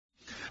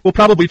We'll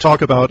probably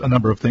talk about a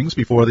number of things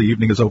before the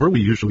evening is over.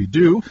 We usually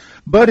do.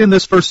 But in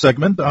this first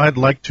segment, I'd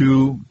like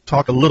to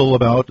talk a little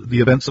about the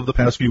events of the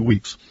past few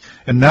weeks.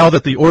 And now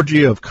that the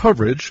orgy of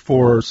coverage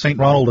for St.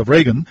 Ronald of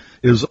Reagan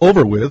is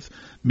over with,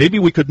 maybe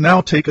we could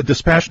now take a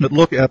dispassionate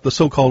look at the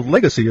so-called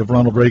legacy of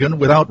Ronald Reagan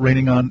without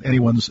raining on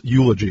anyone's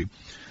eulogy.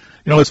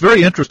 You know, it's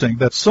very interesting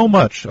that so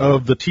much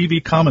of the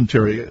TV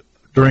commentary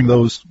during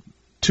those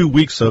 2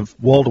 weeks of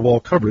wall-to-wall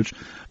coverage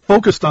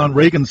focused on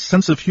Reagan's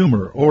sense of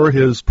humor or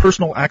his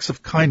personal acts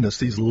of kindness,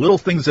 these little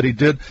things that he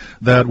did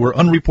that were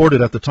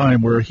unreported at the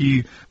time where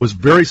he was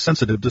very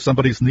sensitive to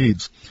somebody's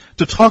needs.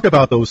 To talk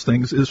about those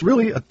things is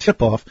really a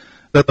tip-off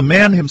that the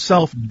man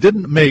himself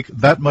didn't make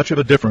that much of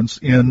a difference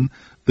in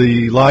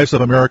the lives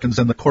of Americans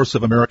and the course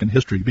of American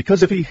history,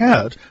 because if he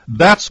had,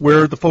 that's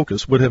where the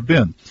focus would have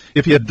been.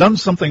 If he had done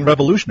something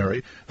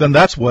revolutionary, then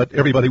that's what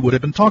everybody would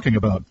have been talking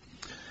about.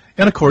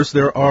 And, of course,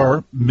 there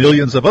are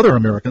millions of other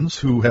Americans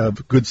who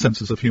have good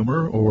senses of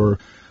humor or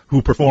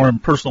who perform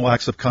personal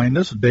acts of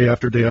kindness day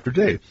after day after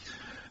day.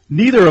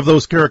 Neither of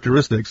those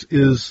characteristics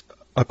is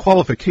a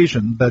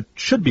qualification that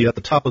should be at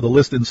the top of the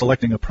list in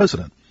selecting a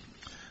president.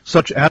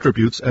 Such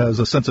attributes as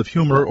a sense of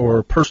humor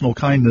or personal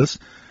kindness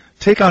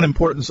take on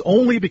importance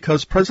only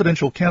because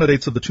presidential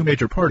candidates of the two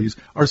major parties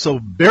are so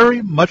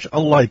very much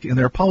alike in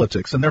their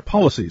politics and their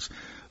policies.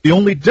 The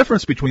only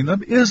difference between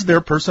them is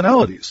their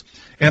personalities.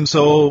 And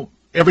so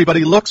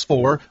everybody looks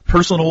for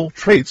personal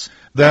traits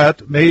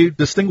that may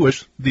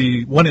distinguish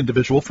the one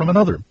individual from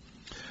another.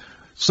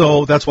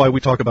 So that's why we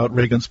talk about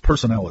Reagan's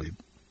personality.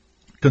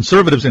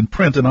 Conservatives in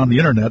print and on the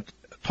internet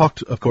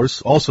talked, of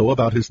course, also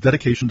about his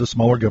dedication to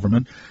smaller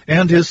government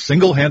and his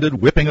single-handed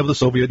whipping of the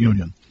Soviet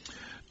Union.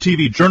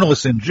 TV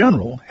journalists in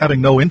general, having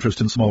no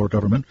interest in smaller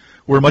government,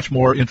 were much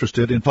more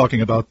interested in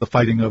talking about the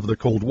fighting of the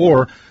Cold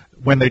War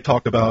when they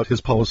talked about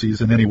his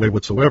policies in any way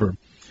whatsoever.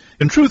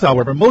 In truth,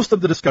 however, most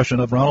of the discussion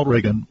of Ronald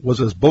Reagan was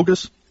as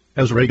bogus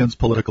as Reagan's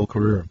political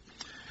career.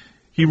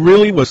 He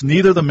really was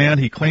neither the man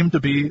he claimed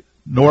to be,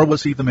 nor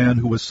was he the man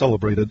who was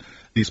celebrated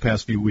these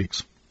past few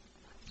weeks.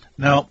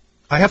 Now,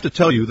 I have to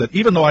tell you that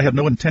even though I had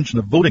no intention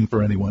of voting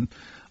for anyone,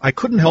 I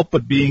couldn't help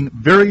but being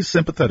very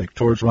sympathetic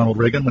towards Ronald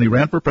Reagan when he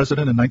ran for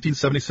president in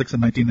 1976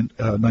 and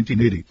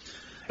 1980.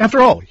 After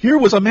all, here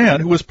was a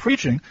man who was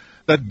preaching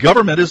that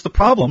government is the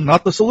problem,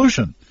 not the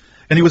solution.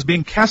 And he was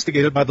being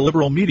castigated by the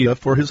liberal media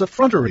for his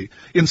effrontery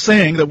in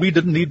saying that we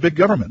didn't need big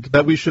government,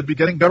 that we should be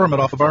getting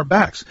government off of our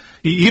backs.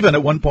 He even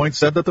at one point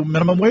said that the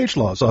minimum wage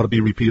laws ought to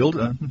be repealed.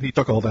 He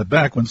took all that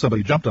back when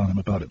somebody jumped on him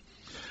about it.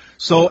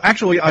 So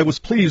actually, I was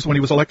pleased when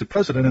he was elected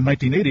president in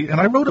 1980,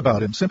 and I wrote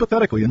about him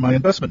sympathetically in my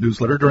investment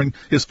newsletter during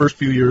his first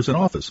few years in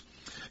office.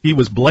 He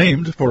was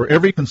blamed for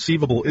every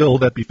conceivable ill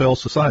that befell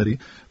society,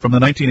 from the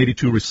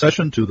 1982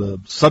 recession to the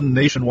sudden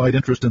nationwide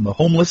interest in the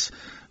homeless,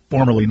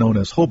 formerly known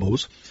as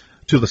hobos,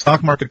 to the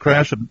stock market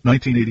crash of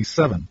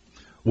 1987.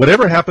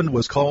 Whatever happened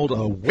was called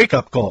a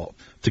wake-up call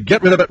to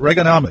get rid of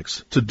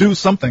Reaganomics, to do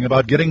something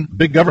about getting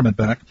big government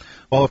back,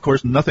 while, of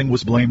course, nothing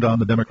was blamed on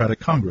the Democratic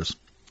Congress.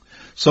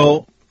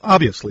 So,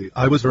 obviously,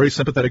 I was very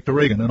sympathetic to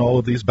Reagan in all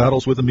of these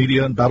battles with the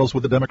media and battles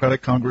with the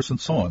Democratic Congress and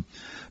so on.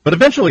 But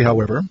eventually,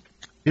 however,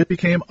 it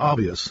became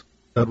obvious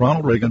that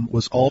Ronald Reagan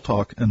was all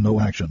talk and no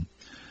action.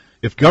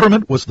 If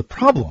government was the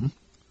problem,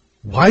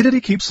 why did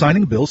he keep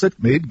signing bills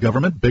that made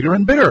government bigger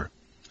and bigger?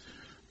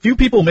 Few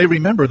people may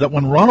remember that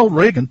when Ronald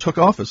Reagan took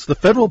office, the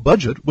federal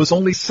budget was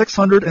only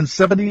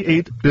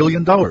 $678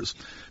 billion.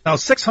 Now,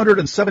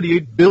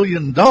 $678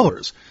 billion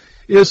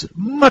is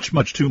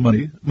much too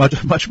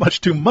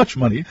much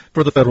money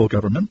for the federal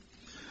government.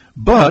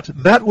 But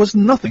that was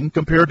nothing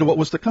compared to what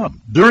was to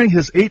come. During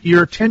his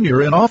 8-year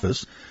tenure in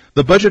office,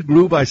 the budget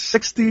grew by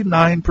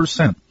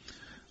 69%,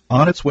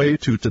 on its way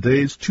to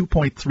today's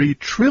 $2.3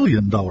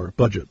 trillion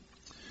budget.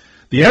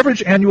 The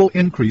average annual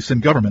increase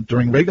in government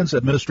during Reagan's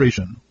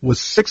administration was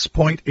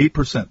 6.8%.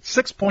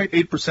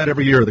 6.8%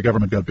 every year the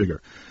government got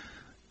bigger.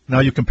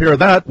 Now you compare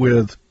that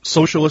with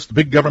socialist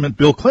big government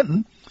Bill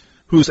Clinton,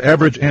 whose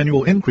average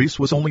annual increase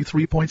was only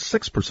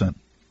 3.6%.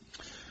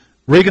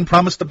 Reagan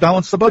promised to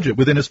balance the budget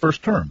within his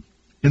first term.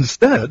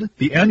 Instead,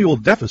 the annual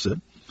deficit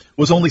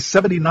was only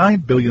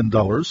 $79 billion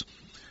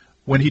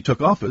when he took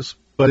office,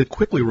 but it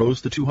quickly rose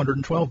to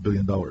 $212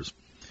 billion.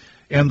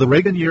 And the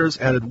Reagan years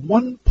added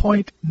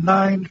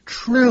 $1.9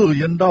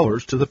 trillion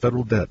to the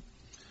federal debt.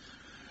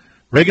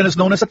 Reagan is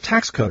known as a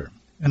tax cutter,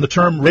 and the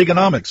term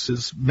Reaganomics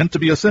is meant to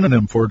be a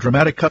synonym for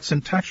dramatic cuts in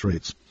tax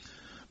rates.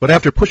 But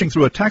after pushing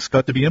through a tax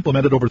cut to be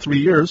implemented over 3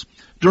 years,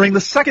 during the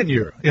second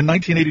year, in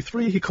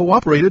 1983, he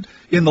cooperated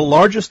in the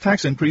largest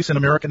tax increase in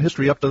American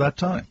history up to that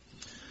time.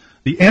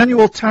 The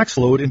annual tax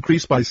load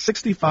increased by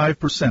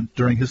 65%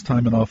 during his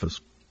time in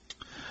office.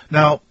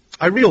 Now,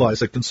 I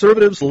realize that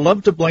conservatives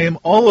love to blame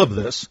all of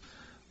this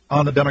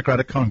on the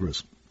Democratic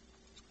Congress.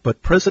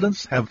 But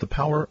presidents have the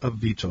power of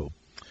veto.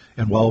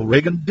 And while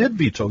Reagan did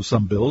veto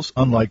some bills,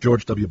 unlike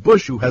George W.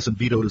 Bush, who hasn't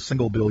vetoed a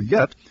single bill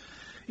yet,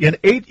 in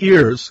 8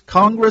 years,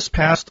 Congress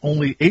passed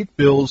only 8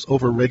 bills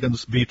over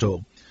Reagan's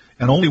veto.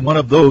 And only one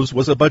of those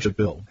was a budget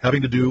bill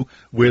having to do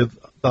with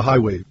the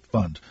highway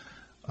fund.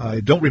 I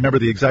don't remember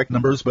the exact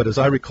numbers, but as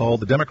I recall,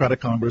 the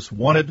Democratic Congress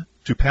wanted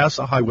to pass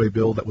a highway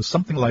bill that was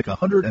something like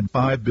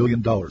 $105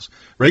 billion.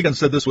 Reagan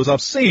said this was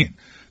obscene.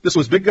 This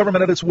was big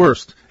government at its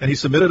worst, and he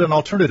submitted an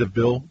alternative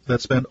bill that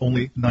spent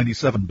only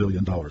 $97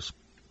 billion.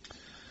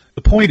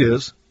 The point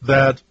is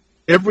that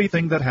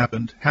everything that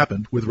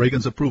happened with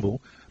Reagan's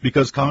approval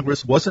because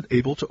Congress wasn't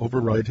able to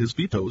override his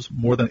vetoes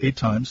more than 8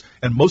 times,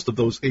 and most of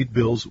those 8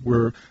 bills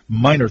were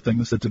minor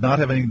things that did not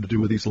have anything to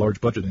do with these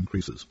large budget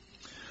increases.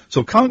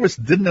 So Congress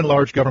didn't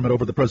enlarge government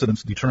over the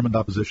president's determined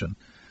opposition.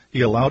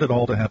 He allowed it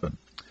all to happen.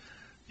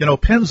 You know,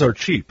 pens are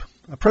cheap.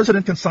 A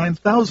president can sign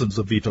thousands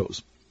of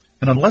vetoes.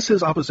 And unless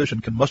his opposition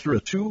can muster a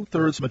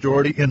 2/3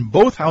 majority in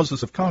both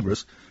houses of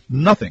Congress,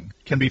 nothing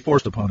can be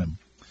forced upon him.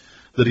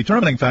 The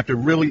determining factor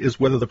really is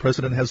whether the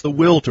president has the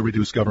will to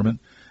reduce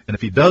government, and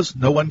if he does,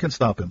 no one can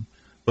stop him.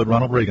 But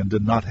Ronald Reagan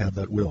did not have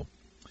that will.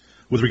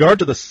 With regard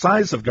to the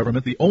size of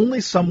government, the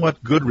only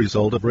somewhat good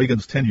result of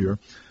Reagan's tenure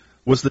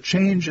was the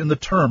change in the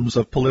terms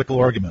of political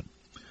argument.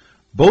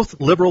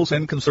 Both liberals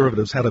and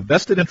conservatives had a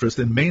vested interest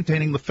in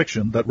maintaining the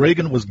fiction that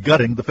Reagan was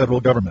gutting the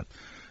federal government.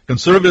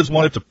 Conservatives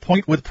wanted to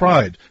point with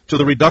pride to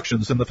the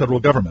reductions in the federal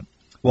government,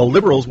 while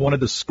liberals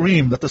wanted to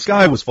scream that the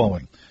sky was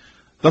falling.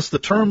 Thus, the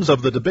terms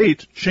of the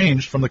debate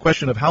changed from the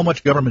question of how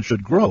much government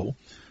should grow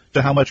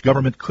to how much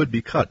government could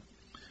be cut.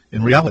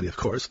 In reality, of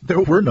course, there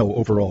were no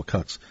overall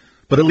cuts,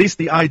 but at least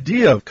the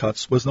idea of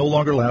cuts was no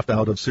longer laughed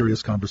out of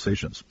serious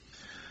conversations.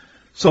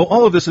 So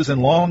all of this is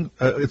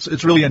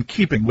it's really in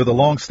keeping with a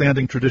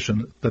long-standing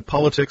tradition that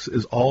politics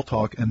is all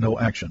talk and no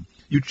action.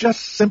 You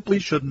just simply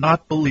should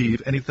not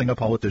believe anything a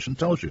politician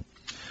tells you.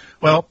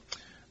 Well,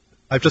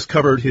 I've just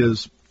covered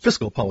his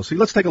fiscal policy.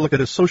 Let's take a look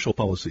at his social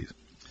policies.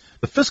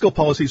 The fiscal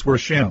policies were a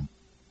sham,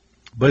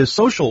 but his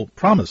social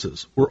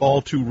promises were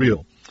all too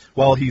real.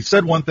 While he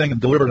said one thing and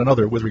delivered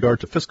another with regard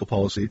to fiscal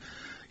policy,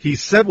 he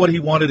said what he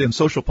wanted in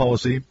social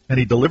policy, and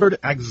he delivered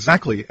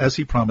exactly as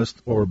he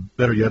promised, or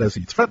better yet, as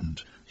he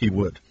threatened he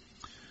would.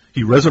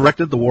 He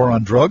resurrected the war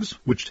on drugs,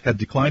 which had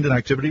declined in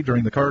activity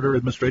during the Carter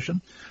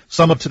administration.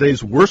 Some of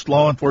today's worst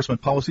law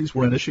enforcement policies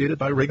were initiated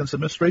by Reagan's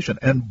administration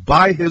and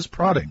by his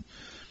prodding.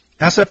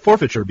 Asset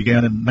forfeiture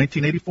began in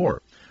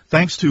 1984.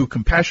 Thanks to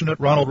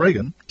compassionate Ronald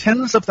Reagan,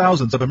 tens of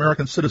thousands of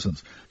American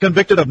citizens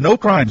convicted of no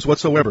crimes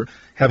whatsoever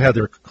have had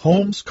their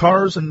homes,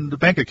 cars, and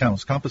bank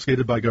accounts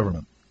confiscated by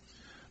government.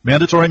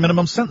 Mandatory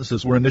minimum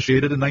sentences were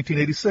initiated in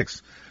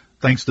 1986.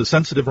 Thanks to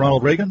sensitive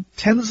Ronald Reagan,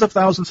 tens of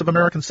thousands of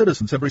American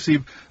citizens have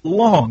received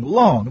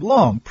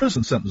long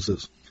prison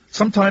sentences,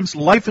 sometimes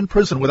life in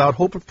prison without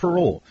hope of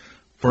parole,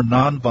 for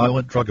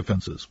nonviolent drug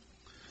offenses.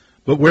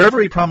 But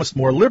wherever he promised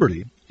more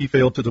liberty, he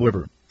failed to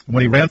deliver.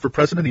 When he ran for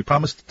president, he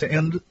promised to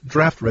end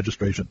draft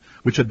registration,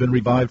 which had been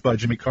revived by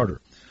Jimmy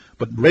Carter.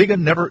 But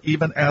Reagan never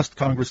even asked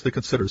Congress to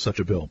consider such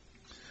a bill.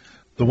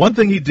 The one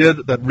thing he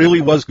did that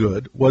really was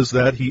good was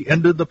that he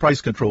ended the price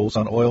controls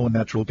on oil and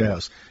natural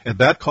gas, and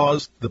that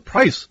caused the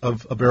price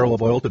of a barrel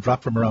of oil to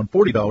drop from around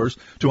 $40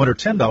 to under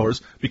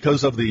 $10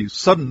 because of the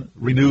sudden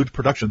renewed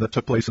production that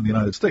took place in the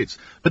United States.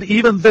 But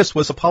even this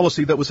was a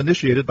policy that was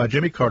initiated by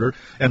Jimmy Carter,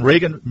 and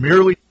Reagan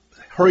merely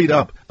hurried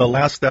up the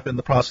last step in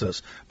the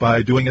process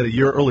by doing it a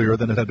year earlier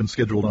than it had been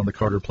scheduled on the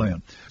Carter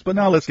plan. But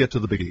now let's get to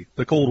the biggie,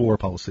 the Cold War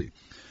policy.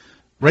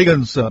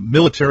 Reagan's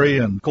military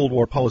and Cold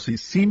War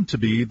policies seemed to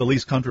be the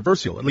least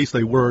controversial. At least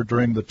they were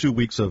during the 2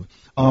 weeks of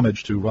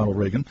homage to Ronald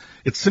Reagan.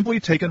 It's simply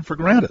taken for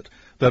granted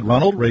that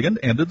Ronald Reagan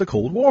ended the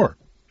Cold War,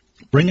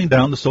 bringing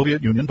down the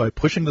Soviet Union by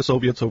pushing the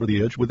Soviets over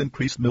the edge with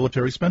increased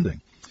military spending.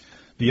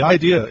 The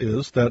idea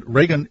is that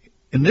Reagan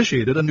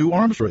initiated a new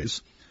arms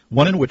race,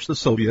 one in which the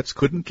Soviets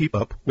couldn't keep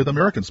up with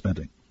American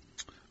spending.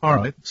 All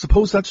right,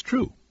 suppose that's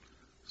true.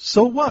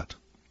 So what?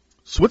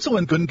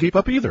 Switzerland couldn't keep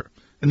up either.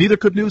 And neither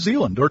could New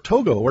Zealand or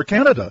Togo or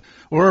Canada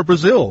or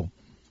Brazil.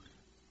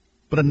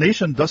 But a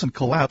nation doesn't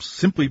collapse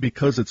simply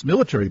because its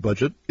military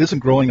budget isn't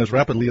growing as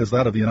rapidly as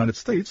that of the United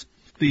States.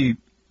 The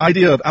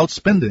idea of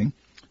outspending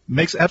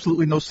makes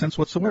absolutely no sense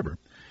whatsoever.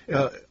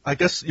 I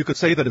guess you could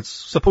say that it's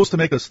supposed to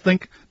make us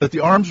think that the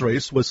arms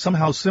race was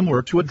somehow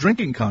similar to a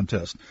drinking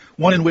contest,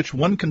 one in which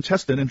one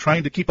contestant, in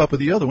trying to keep up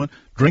with the other one,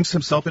 drinks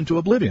himself into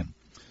oblivion.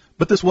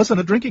 But this wasn't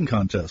a drinking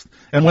contest,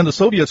 and when the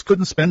Soviets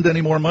couldn't spend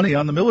any more money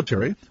on the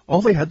military,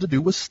 all they had to do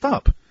was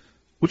stop,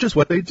 which is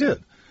what they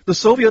did. The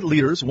Soviet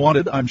leaders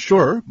wanted, I'm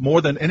sure,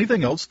 more than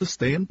anything else, to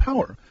stay in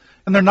power,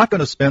 and they're not going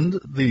to spend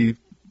the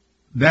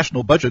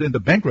national budget into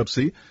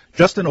bankruptcy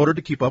just in order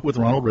to keep up with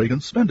Ronald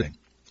Reagan's spending.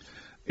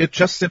 It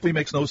just simply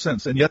makes no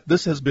sense, and yet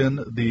this has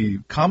been the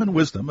common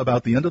wisdom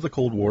about the end of the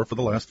Cold War for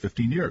the last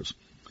 15 years.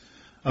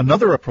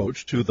 Another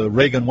approach to the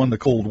Reagan won the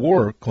Cold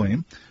War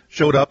claim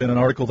showed up in an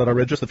article that I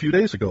read just a few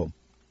days ago,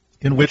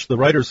 in which the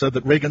writer said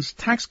that Reagan's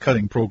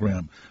tax-cutting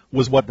program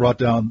was what brought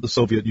down the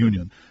Soviet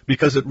Union,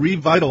 because it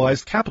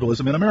revitalized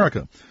capitalism in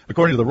America.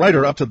 According to the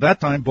writer, up to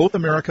that time, both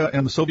America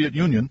and the Soviet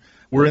Union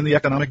were in the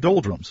economic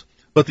doldrums.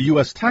 But the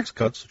U.S. tax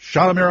cuts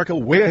shot America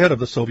way ahead of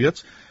the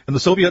Soviets, and the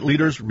Soviet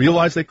leaders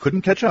realized they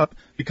couldn't catch up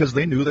because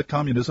they knew that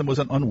communism was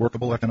an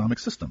unworkable economic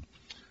system.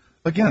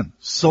 Again,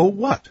 so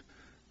what?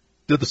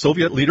 Did the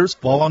Soviet leaders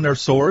fall on their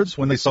swords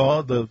when they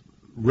saw the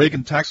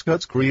Reagan tax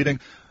cuts creating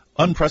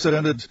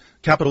unprecedented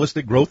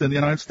capitalistic growth in the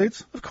United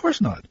States? Of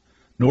course not.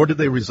 Nor did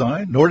they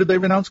resign, nor did they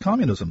renounce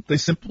communism. They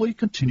simply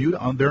continued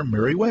on their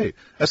merry way,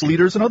 as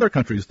leaders in other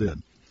countries did.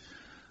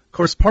 Of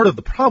course, part of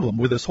the problem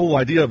with this whole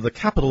idea of the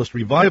capitalist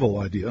revival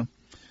idea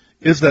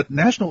is that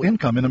national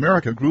income in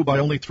America grew by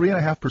only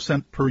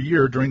 3.5% per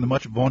year during the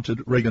much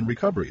vaunted Reagan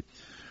recovery,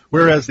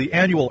 whereas the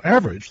annual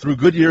average, through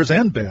good years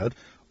and bad,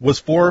 was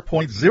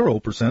 4.0%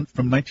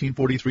 from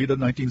 1943 to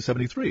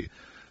 1973.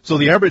 So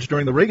the average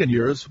during the Reagan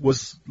years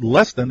was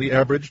less than the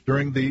average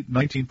during the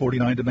 1949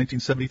 to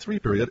 1973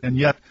 period, and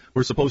yet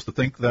we're supposed to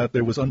think that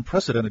there was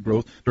unprecedented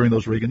growth during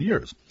those Reagan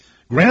years.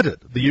 Granted,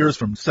 the years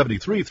from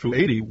 73 through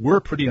 80 were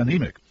pretty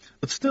anemic,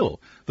 but still,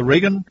 the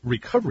Reagan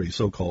recovery,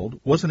 so-called,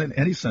 wasn't in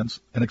any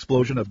sense an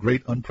explosion of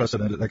great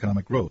unprecedented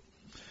economic growth.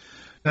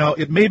 Now,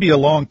 it may be a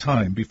long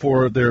time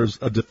before there's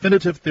a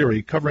definitive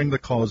theory covering the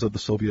cause of the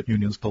Soviet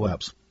Union's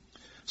collapse.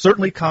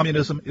 Certainly,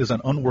 communism is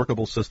an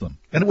unworkable system,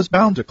 and it was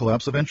bound to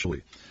collapse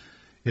eventually.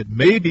 It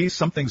may be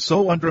something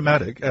so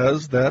undramatic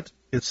as that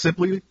it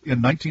simply,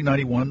 in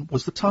 1991,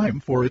 was the time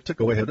for it to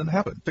go ahead and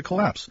happen, to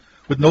collapse,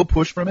 with no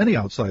push from any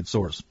outside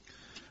source.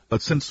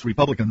 But since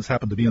Republicans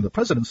happen to be in the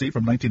presidency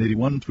from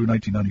 1981 through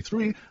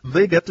 1993,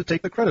 they get to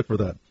take the credit for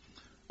that,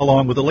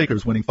 along with the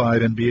Lakers winning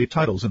 5 NBA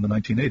titles in the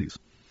 1980s.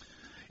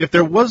 If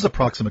there was a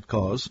proximate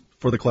cause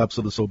for the collapse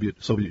of the Soviet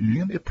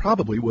Union, it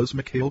probably was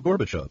Mikhail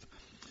Gorbachev.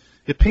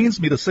 It pains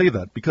me to say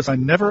that because I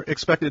never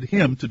expected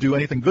him to do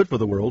anything good for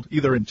the world,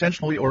 either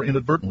intentionally or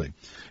inadvertently.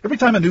 Every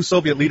time a new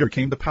Soviet leader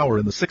came to power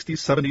in the 60s,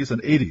 70s,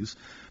 and 80s,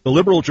 the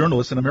liberal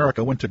journalists in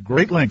America went to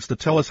great lengths to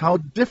tell us how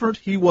different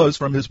he was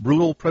from his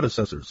brutal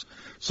predecessors.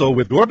 So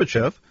with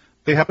Gorbachev,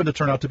 they happened to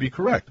turn out to be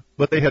correct,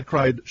 but they had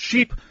cried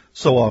sheep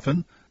so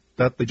often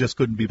that they just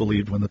couldn't be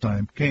believed when the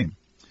time came.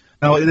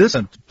 Now, it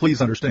isn't, please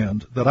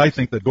understand, that I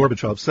think that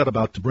Gorbachev set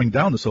about to bring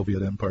down the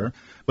Soviet empire,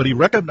 but he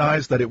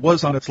recognized that it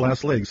was on its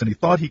last legs, and he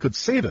thought he could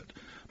save it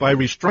by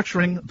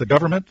restructuring the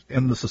government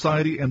and the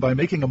society and by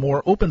making a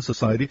more open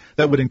society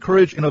that would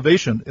encourage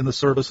innovation in the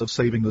service of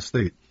saving the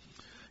state.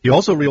 He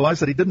also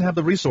realized that he didn't have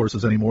the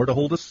resources anymore to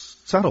hold the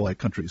satellite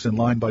countries in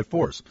line by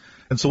force,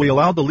 and so he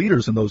allowed the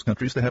leaders in those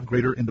countries to have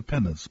greater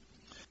independence.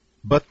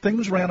 But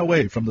things ran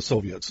away from the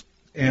Soviets,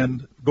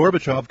 and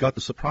Gorbachev got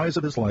the surprise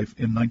of his life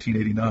in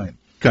 1989.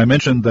 I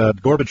mentioned that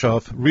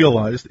Gorbachev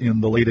realized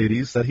in the late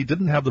 80s that he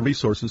didn't have the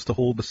resources to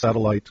hold the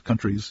satellite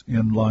countries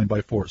in line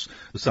by force,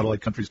 the satellite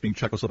countries being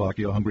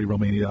Czechoslovakia, Hungary,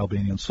 Romania,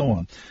 Albania, and so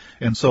on.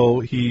 And so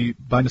he,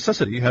 by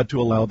necessity, had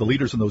to allow the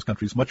leaders in those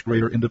countries much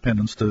greater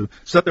independence to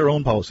set their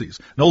own policies.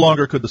 No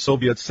longer could the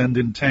Soviets send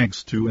in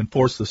tanks to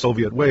enforce the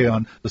Soviet way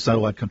on the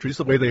satellite countries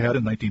the way they had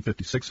in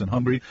 1956 in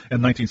Hungary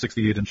and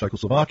 1968 in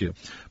Czechoslovakia.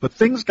 But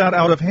things got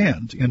out of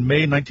hand in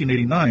May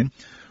 1989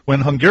 when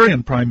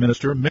Hungarian Prime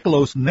Minister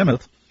Miklós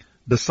Nemeth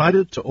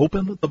decided to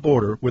open the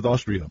border with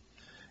Austria.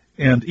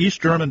 And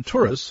East German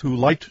tourists who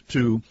liked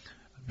to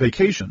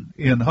vacation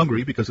in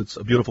Hungary, because it's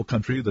a beautiful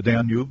country, the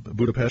Danube,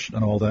 Budapest,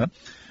 and all that,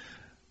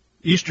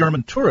 East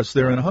German tourists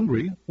there in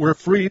Hungary were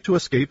free to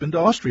escape into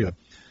Austria.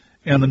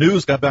 And the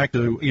news got back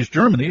to East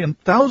Germany, and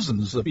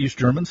thousands of East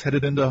Germans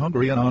headed into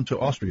Hungary and on to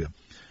Austria.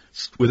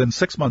 Within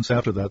 6 months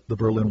after that, the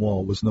Berlin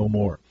Wall was no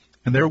more.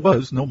 And there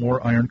was no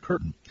more Iron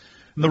Curtain.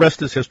 And the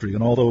rest is history,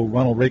 and although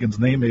Ronald Reagan's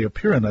name may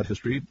appear in that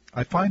history,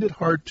 I find it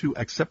hard to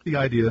accept the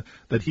idea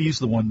that he's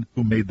the one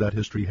who made that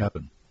history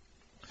happen.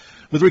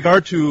 With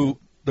regard to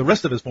the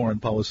rest of his foreign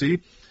policy,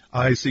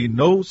 I see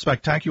no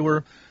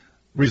spectacular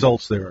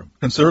results there.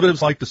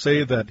 Conservatives like to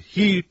say that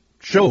he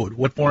showed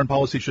what foreign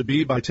policy should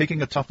be by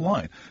taking a tough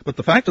line. But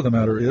the fact of the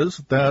matter is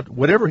that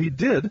whatever he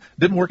did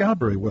didn't work out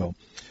very well.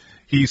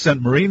 He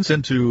sent Marines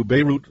into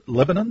Beirut,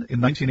 Lebanon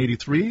in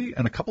 1983,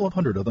 and a couple of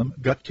hundred of them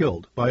got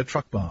killed by a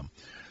truck bomb.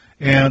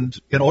 And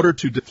in order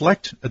to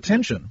deflect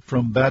attention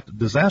from that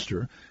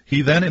disaster,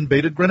 he then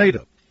invaded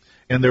Grenada.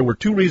 And there were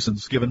two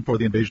reasons given for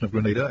the invasion of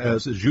Grenada,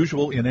 as is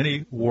usual in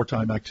any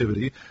wartime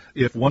activity.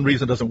 If one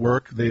reason doesn't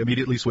work, they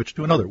immediately switch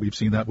to another. We've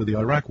seen that with the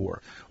Iraq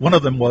War. One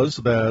of them was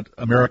that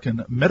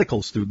American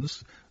medical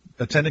students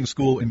attending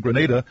school in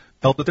Grenada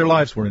felt that their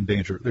lives were in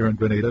danger there in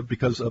Grenada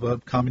because of a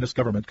communist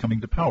government coming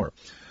to power.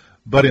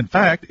 But in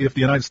fact, if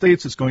the United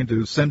States is going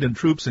to send in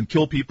troops and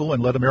kill people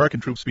and let American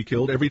troops be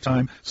killed every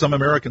time some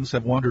Americans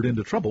have wandered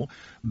into trouble,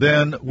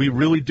 then we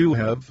really do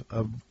have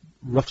a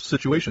rough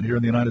situation here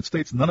in the United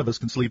States. None of us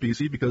can sleep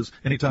easy because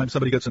anytime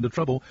somebody gets into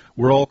trouble,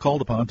 we're all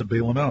called upon to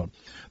bail them out.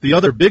 The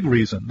other big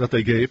reason that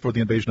they gave for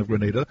the invasion of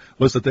Grenada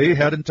was that they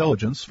had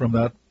intelligence from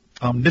that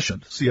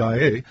omniscient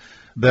CIA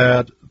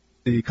that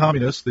the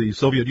communists, the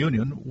Soviet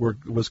Union,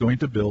 was going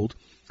to build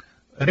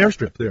an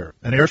airstrip there,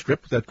 an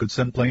airstrip that could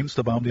send planes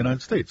to bomb the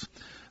United States.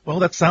 Well,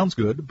 that sounds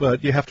good,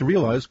 but you have to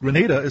realize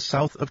Grenada is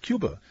south of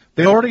Cuba.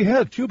 They already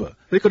had Cuba.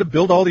 They could have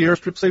built all the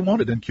airstrips they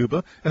wanted in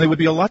Cuba, and they would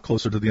be a lot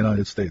closer to the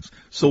United States.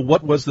 So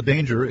what was the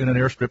danger in an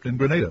airstrip in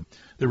Grenada?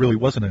 There really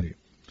wasn't any.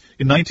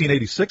 In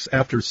 1986,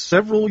 after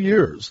several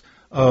years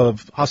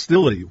of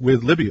hostility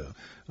with Libya,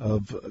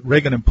 of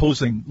Reagan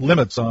imposing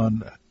limits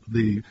on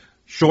the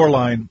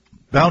shoreline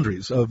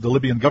boundaries of the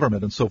Libyan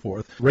government and so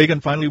forth. Reagan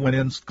finally went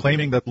in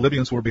claiming that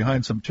Libyans were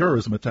behind some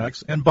terrorism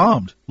attacks and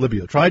bombed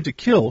Libya, tried to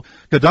kill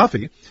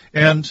Gaddafi,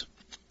 and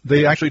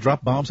they actually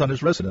dropped bombs on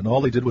his residence. All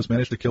they did was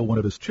manage to kill one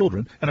of his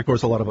children, and of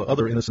course a lot of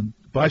other innocent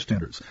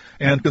bystanders.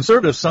 And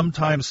conservatives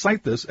sometimes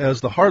cite this as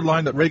the hard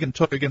line that Reagan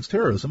took against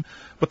terrorism,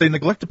 but they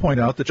neglect to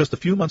point out that just a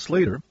few months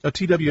later, a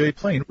TWA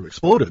plane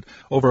exploded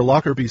over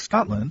Lockerbie,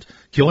 Scotland,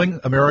 killing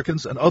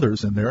Americans and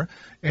others in there,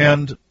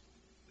 and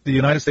the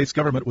United States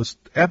government was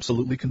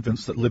absolutely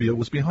convinced that Libya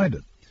was behind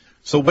it.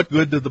 So what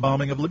good did the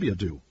bombing of Libya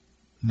do?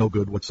 No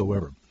good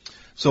whatsoever.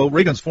 So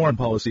Reagan's foreign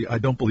policy, I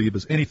don't believe,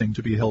 is anything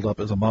to be held up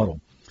as a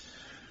model.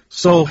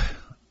 So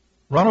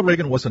Ronald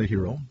Reagan wasn't a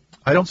hero.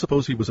 I don't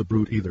suppose he was a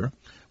brute either.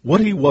 What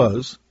he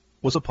was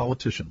a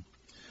politician.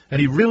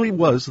 And he really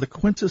was the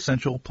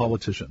quintessential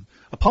politician.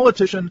 A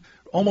politician,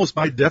 almost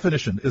by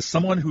definition, is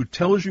someone who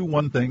tells you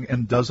one thing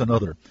and does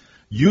another.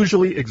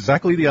 Usually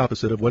exactly the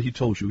opposite of what he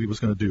told you he was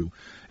going to do.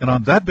 And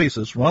on that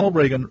basis, Ronald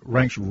Reagan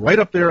ranks right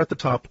up there at the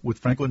top with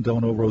Franklin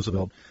Delano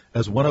Roosevelt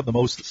as one of the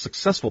most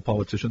successful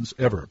politicians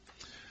ever.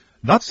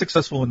 Not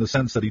successful in the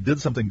sense that he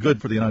did something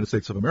good for the United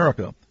States of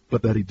America,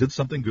 but that he did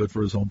something good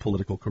for his own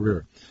political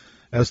career.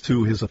 As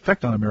to his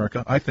effect on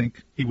America, I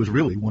think he was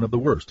really one of the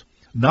worst.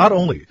 Not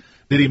only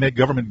did he make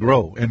government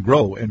grow and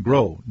grow and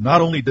grow,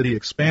 not only did he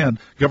expand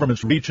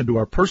government's reach into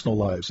our personal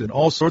lives in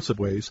all sorts of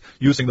ways,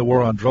 using the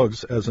war on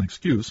drugs as an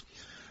excuse,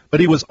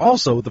 but he was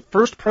also the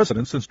first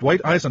president since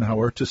Dwight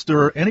Eisenhower to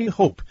stir any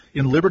hope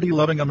in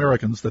liberty-loving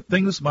Americans that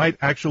things might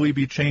actually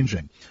be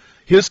changing.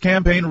 His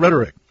campaign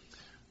rhetoric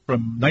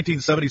from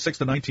 1976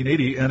 to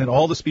 1980, and in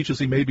all the speeches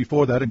he made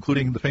before that,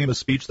 including the famous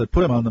speech that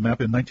put him on the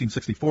map in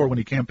 1964 when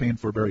he campaigned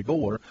for Barry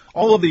Goldwater,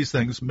 all of these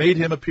things made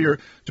him appear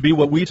to be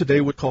what we today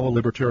would call a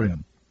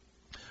libertarian.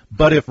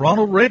 But if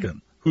Ronald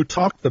Reagan, who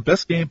talked the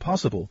best game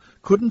possible,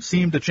 couldn't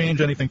seem to change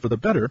anything for the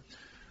better,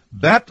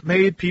 that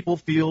made people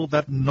feel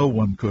that no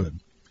one could.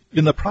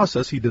 In the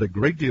process, he did a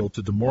great deal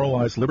to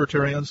demoralize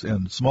libertarians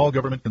and small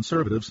government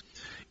conservatives,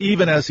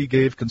 even as he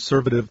gave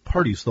conservative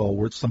party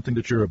stalwarts something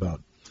to cheer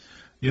about.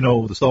 You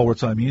know, the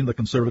stalwarts, I mean, the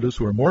conservatives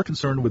who are more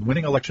concerned with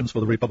winning elections for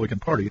the Republican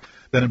Party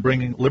than in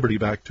bringing liberty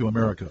back to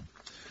America.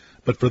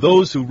 But for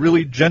those who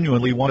really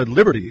genuinely wanted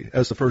liberty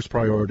as the first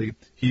priority,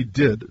 he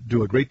did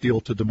do a great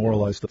deal to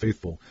demoralize the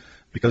faithful.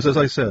 Because, as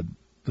I said,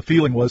 the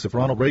feeling was if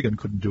Ronald Reagan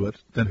couldn't do it,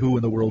 then who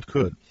in the world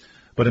could?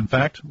 But in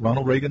fact,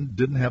 Ronald Reagan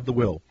didn't have the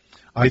will.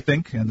 I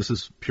think, and this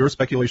is pure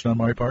speculation on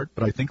my part,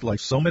 but I think like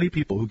so many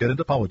people who get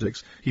into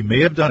politics, he may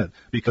have done it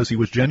because he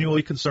was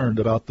genuinely concerned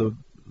about the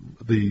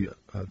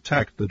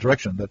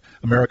direction that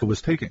America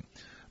was taking.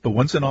 But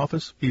once in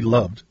office, he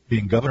loved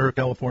being governor of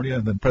California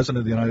and then president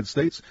of the United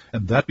States,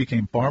 and that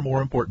became far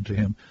more important to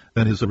him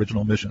than his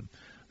original mission.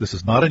 This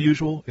is not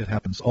unusual. It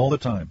happens all the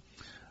time.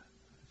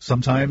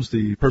 Sometimes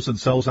the person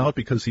sells out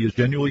because he is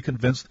genuinely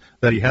convinced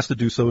that he has to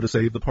do so to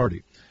save the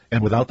party.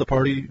 And without the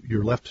party,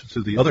 you're left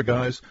to the other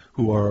guys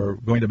who are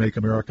going to make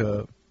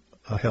America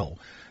a hell.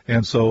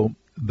 And so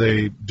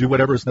they do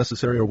whatever is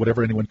necessary or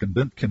whatever anyone can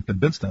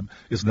convince them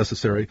is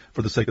necessary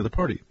for the sake of the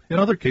party. In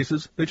other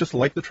cases, they just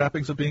like the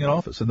trappings of being in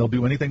office, and they'll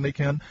do anything they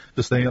can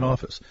to stay in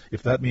office.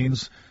 If that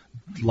means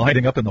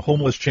lining up in the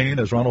homeless chain,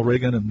 as Ronald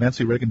Reagan and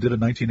Nancy Reagan did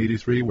in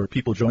 1983, where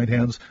people joined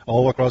hands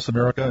all across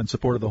America in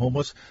support of the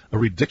homeless, a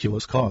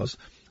ridiculous cause,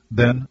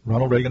 then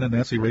Ronald Reagan and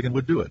Nancy Reagan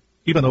would do it,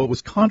 even though it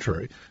was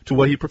contrary to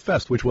what he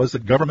professed, which was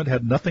that government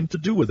had nothing to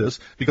do with this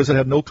because it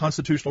had no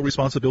constitutional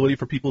responsibility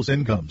for people's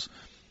incomes.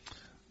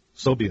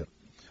 So be it.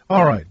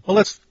 All right, well,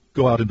 let's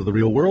go out into the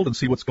real world and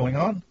see what's going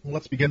on.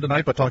 Let's begin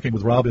tonight by talking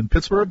with Rob in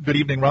Pittsburgh. Good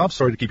evening, Rob.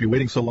 Sorry to keep you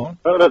waiting so long.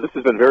 Oh, no, this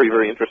has been very,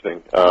 very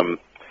interesting.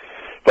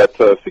 But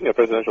speaking of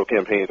presidential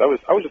campaigns, I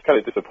was just kind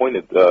of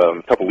disappointed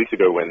a couple weeks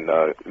ago when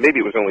maybe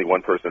it was only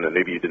one person and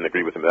maybe you didn't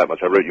agree with him that much.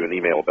 I wrote you an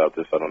email about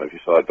this. I don't know if you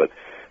saw it, but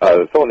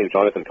a fellow named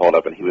Jonathan called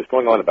up and he was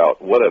going on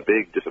about what a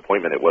big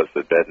disappointment it was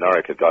that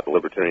Bednarik had got the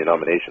Libertarian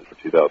nomination for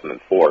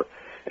 2004.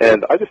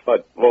 And I just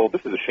thought, well,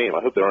 this is a shame.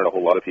 I hope there aren't a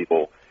whole lot of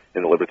people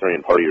in the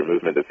Libertarian Party or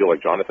movement that feel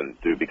like Jonathan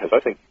do, because I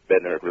think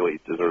Bednarik really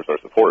deserves our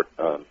support.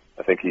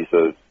 I think he's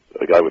a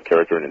guy with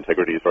character and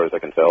integrity as far as I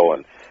can tell.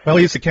 And well,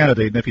 he's a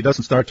candidate, and if he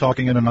doesn't start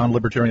talking in a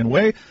non-libertarian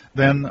way,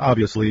 then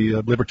obviously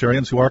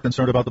libertarians who are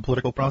concerned about the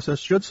political process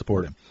should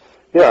support him.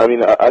 Yeah, I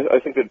mean, I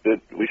think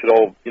that we should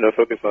all,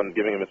 focus on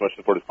giving him as much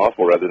support as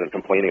possible rather than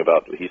complaining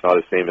about he's not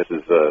as famous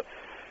as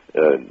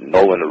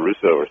Nolan or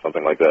Russo or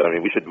something like that. I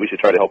mean, we should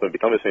try to help him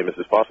become as famous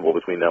as possible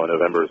between now and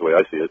November is the way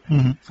I see it.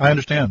 Mm-hmm. I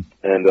understand.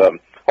 And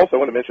also I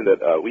want to mention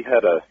that we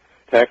had a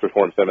tax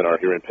reform seminar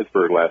here in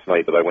Pittsburgh last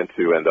night that I went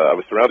to, and I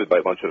was surrounded by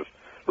a bunch of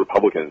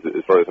Republicans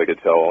as far as I could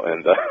tell,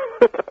 and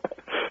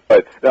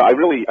but no, I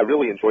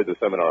really enjoyed the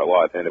seminar a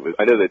lot, and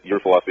I know that your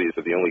philosophy is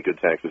that the only good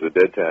tax is a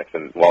dead tax,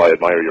 and while I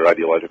admire your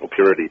ideological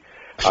purity,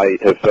 I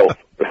have felt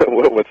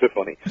what's so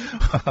funny?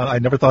 I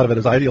never thought of it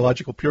as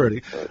ideological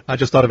purity. I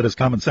just thought of it as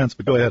common sense,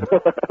 but go ahead.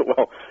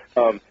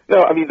 Well,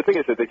 no, I mean, the thing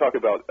is that they talk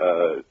about,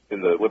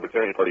 in the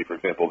Libertarian Party, for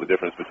example, the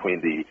difference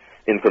between the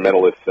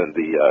incrementalists and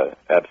the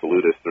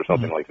absolutists or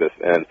something like this.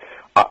 And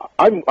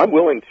I'm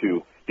willing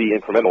to be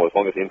incremental as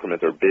long as the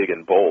increments are big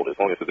and bold, as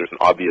long as there's an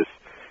obvious.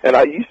 And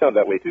you sound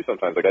that way too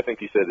sometimes. Like I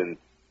think you said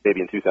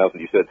maybe in 2000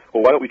 you said,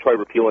 well, why don't we try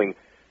repealing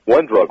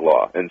one drug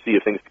law and see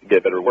if things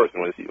get better or worse?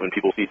 And when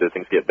people see that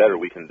things get better,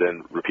 we can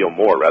then repeal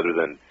more rather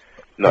than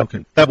not.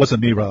 Okay, that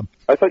wasn't me, Rob.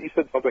 I thought you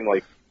said something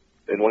like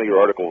in one of your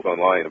articles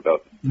online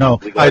about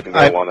legalizing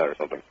marijuana or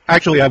something.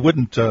 Actually, I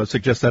wouldn't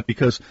suggest that,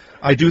 because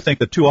I do think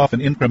that too often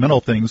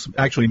incremental things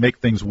actually make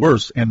things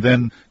worse and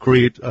then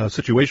create a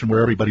situation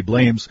where everybody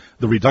blames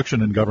the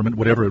reduction in government,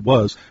 whatever it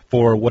was,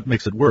 for what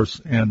makes it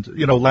worse. And,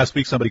 last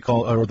week somebody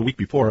called, or the week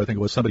before, I think it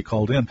was, somebody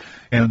called in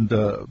and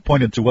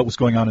pointed to what was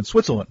going on in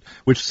Switzerland,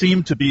 which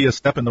seemed to be a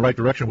step in the right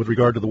direction with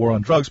regard to the war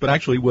on drugs, but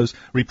actually was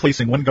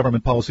replacing one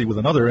government policy with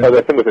another. Oh,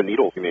 that thing with the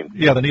needles, you mean?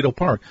 Yeah, the needle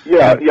park.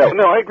 Yeah.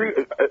 No, I agree.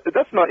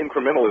 That's not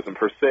incrementalism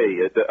per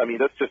se.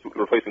 That's just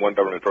replacing one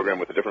government program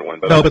with a different one.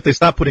 But they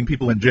stopped putting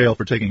people in jail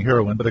for taking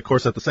heroin. But, of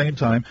course, at the same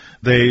time,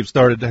 they've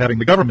started having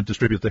the government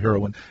distribute the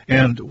heroin.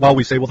 And while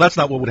we say, well, that's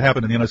not what would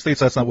happen in the United States,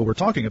 that's not what we're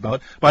talking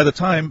about, by the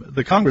time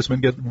the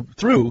congressmen get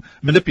through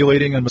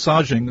manipulating and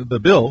massaging the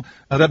bill,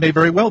 that may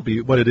very well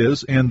be what it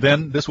is. And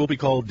then this will be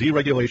called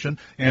deregulation,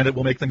 and it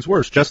will make things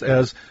worse, just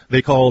as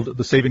they called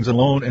the savings and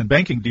loan and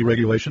banking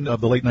deregulation of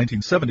the late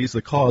 1970s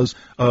the cause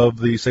of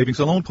the savings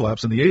and loan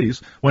collapse in the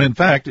 80s, when in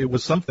fact it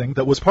was something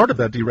that was part of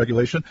that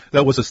deregulation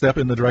that was a step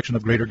in the direction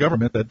of greater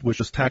government that was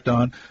just tacked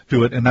on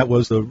to it, and that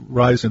was the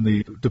rise in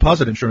the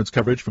deposit insurance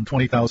coverage from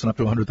 $20,000 up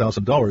to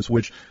 $100,000,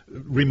 which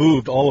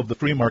removed all of the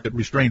free market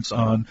restraints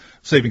on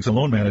savings and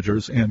loan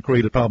managers and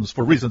created problems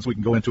for reasons we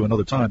can go into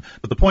another time.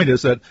 But the point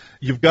is that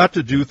you've got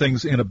to do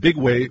things in a big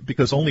way,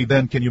 because only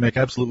then can you make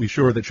absolutely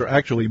sure that you're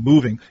actually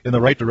moving in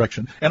the right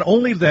direction, and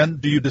only then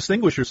do you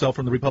distinguish yourself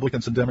from the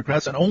Republicans and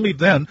Democrats, and only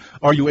then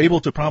are you able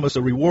to promise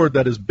a reward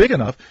that is big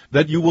enough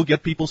that you will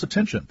get people's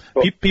attention.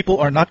 People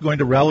are not going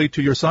to rally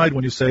to your side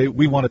when you say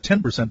we want a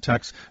 10%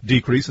 tax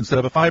decrease instead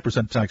of a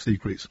 5% tax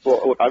decrease.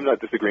 Well, look, I'm not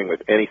disagreeing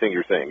with anything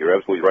you're saying. You're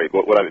absolutely right.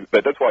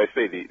 But that's why I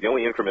say the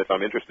only increments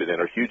I'm interested in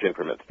are huge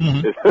increments.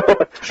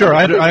 Mm-hmm. Sure,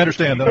 I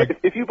understand that.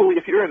 If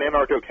you're an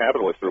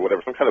anarcho-capitalist or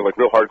whatever, some kind of like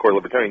real hardcore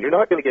libertarian, you're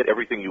not going to get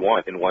everything you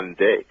want in one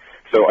day.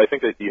 So I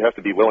think that you have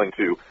to be willing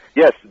to,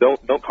 yes,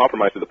 don't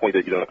compromise to the point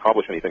that you don't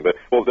accomplish anything. But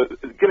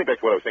getting back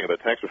to what I was saying about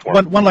tax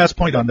reform. One last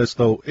point on this,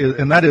 though,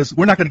 and that is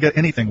we're not going to get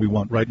anything we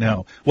want right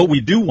now. What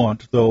we do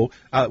want, though,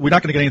 we're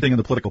not going to get anything in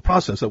the political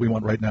process that we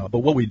want right now. But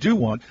what we do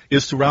want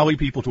is to rally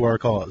people to our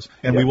cause,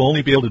 and we will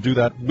only be able to do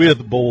that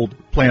with bold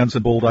plans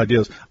and bold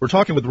ideas. We're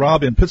talking with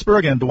Rob in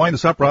Pittsburgh, and to wind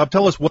this up, Rob,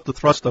 tell us what the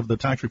thrust of the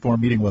tax reform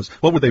meeting was.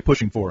 What were they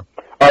pushing for?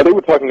 They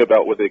were talking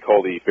about what they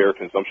call the fair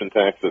consumption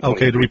tax.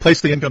 Okay, to replace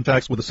the income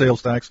tax with a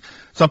sales tax,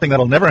 something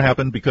that'll never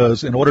happen,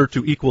 because in order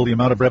to equal the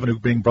amount of revenue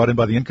being brought in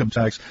by the income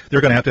tax, they're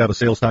going to have a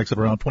sales tax of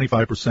around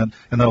 25%,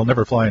 and that'll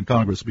never fly in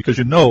Congress, because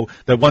you know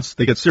that once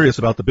they get serious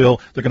about the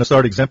bill, they're going to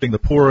start exempting the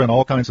poor and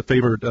all kinds of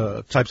favored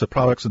types of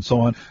products and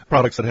so on,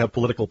 products that have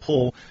political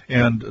pull,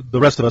 and the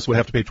rest of us would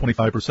have to pay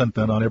 25%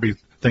 then on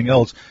everything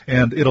else,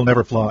 and it'll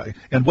never fly.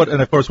 And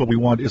of course what we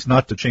want is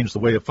not to change the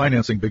way of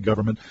financing big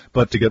government,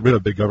 but to get rid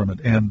of big government.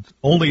 And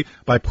only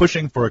by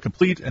pushing for a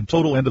complete and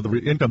total end of the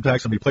income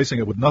tax and replacing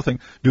it with nothing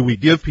do we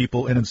give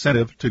people an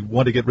incentive to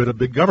want to get rid of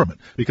big government,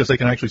 because they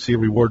can actually see a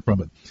reward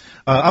from it.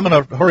 I'm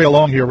going to hurry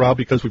along here, Rob,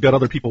 because we've got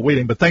other people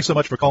waiting, but thanks so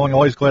much for calling.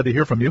 Always glad to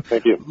hear from you.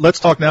 Thank you.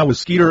 Let's talk now with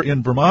Skeeter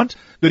in Vermont.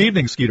 Good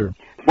evening, Skeeter.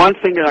 One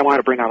thing that I want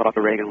to bring out about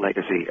the Reagan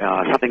legacy,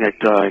 something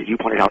that you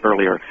pointed out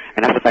earlier,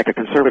 and that's the fact that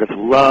conservatives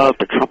love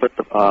to trumpet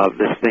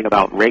this thing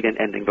about Reagan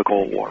ending the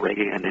Cold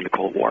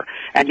War,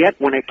 And yet,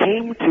 when it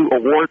came to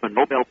award the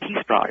Nobel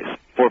Peace Prize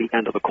for the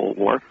end of the Cold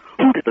War,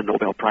 who did the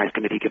Nobel Prize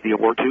Committee give the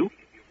award to?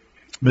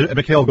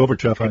 Mikhail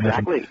Gorbachev, I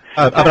exactly. mentioned.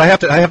 But I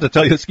have to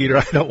tell you, Skeeter,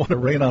 I don't want to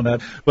rain on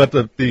that, but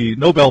the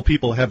Nobel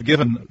people have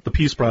given the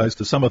Peace Prize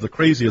to some of the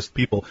craziest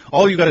people.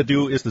 All you got to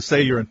do is to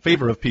say you're in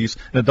favor of peace,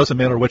 and it doesn't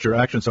matter what your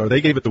actions are.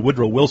 They gave it to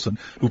Woodrow Wilson,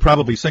 who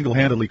probably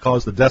single-handedly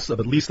caused the deaths of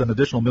at least an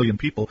additional 1 million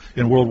people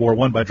in World War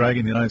I by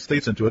dragging the United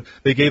States into it.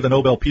 They gave the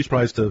Nobel Peace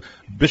Prize to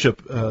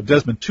Bishop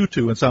Desmond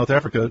Tutu in South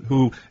Africa,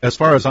 who, as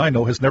far as I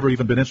know, has never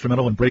even been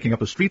instrumental in breaking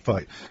up a street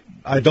fight.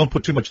 I don't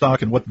put too much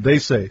stock in what they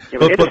say. Yeah,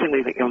 but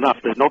interestingly enough,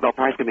 the Nobel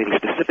Prize Committee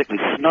specifically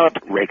snubbed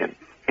Reagan,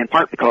 in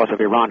part because of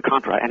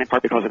Iran-Contra and in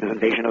part because of his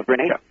invasion of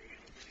Grenada.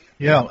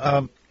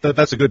 Yeah,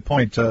 that's a good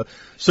point.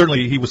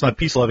 Certainly he was not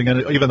peace-loving,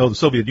 and even though the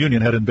Soviet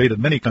Union had invaded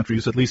many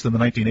countries, at least in the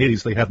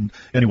 1980s, they hadn't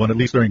anyone, at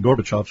least during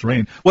Gorbachev's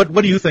reign. What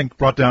do you think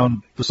brought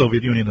down the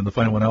Soviet Union in the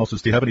final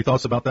analysis? Do you have any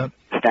thoughts about that?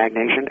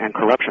 Stagnation and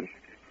corruption.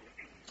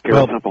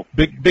 Well,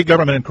 big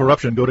government and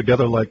corruption go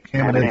together like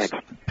ham and eggs.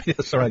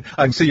 Yes, all right.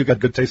 I can see you got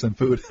good taste in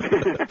food.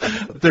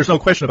 There's no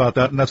question about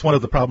that, and that's one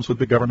of the problems with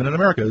big government in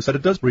America, is that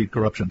it does breed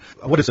corruption.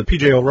 What is it?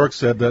 P.J. O'Rourke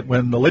said that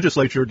when the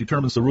legislature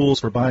determines the rules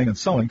for buying and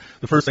selling,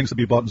 the first things to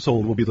be bought and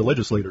sold will be the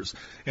legislators.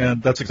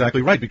 And that's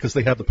exactly right, because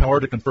they have the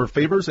power to confer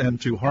favors and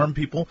to harm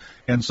people,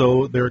 and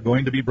so they're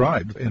going to be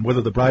bribed. And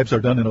whether the bribes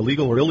are done in a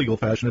legal or illegal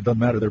fashion, it doesn't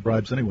matter. They're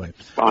bribes anyway.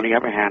 On the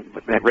other hand,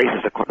 that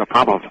raises the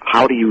problem of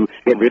how do you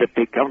get rid of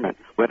big government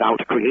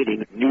without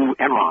creating new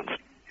Enrons?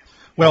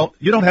 Well,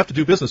 you don't have to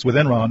do business with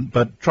Enron,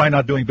 but try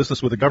not doing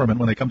business with the government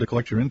when they come to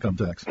collect your income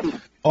tax.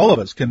 All of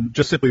us can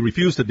just simply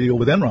refuse to deal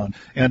with Enron.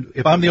 And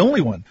if I'm the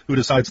only one who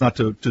decides not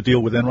to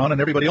deal with Enron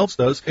and everybody else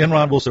does,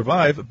 Enron will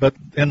survive, but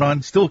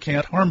Enron still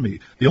can't harm me.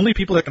 The only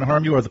people that can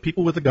harm you are the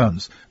people with the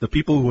guns, the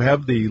people who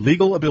have the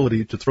legal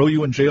ability to throw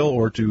you in jail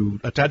or to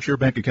attach your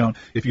bank account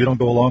if you don't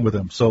go along with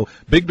them. So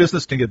big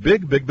business can get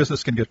big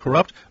business can get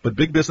corrupt, but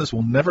big business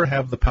will never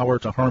have the power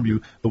to harm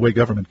you the way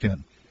government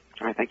can.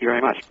 All right, thank you very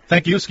much.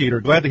 Thank you,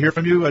 Skeeter. Glad to hear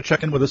from you.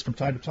 Check in with us from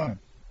time to time.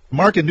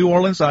 Mark in New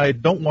Orleans, I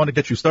don't want to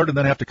get you started and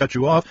then have to cut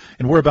you off,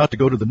 and we're about to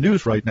go to the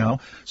news right now.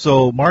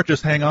 So, Mark,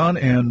 just hang on,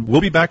 and we'll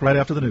be back right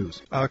after the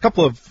news. A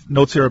couple of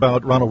notes here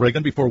about Ronald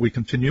Reagan before we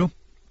continue.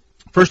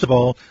 First of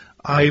all,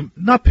 I'm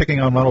not picking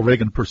on Ronald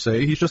Reagan per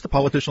se. He's just a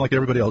politician like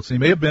everybody else. He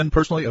may have been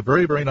personally a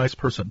very, very nice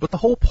person. But the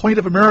whole point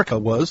of America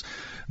was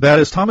that,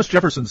 as Thomas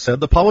Jefferson said,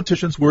 the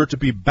politicians were to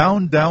be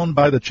bound down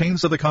by the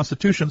chains of the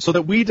Constitution so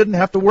that we didn't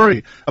have to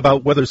worry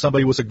about whether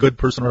somebody was a good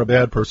person or a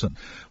bad person.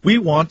 We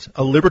want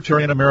a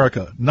libertarian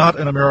America, not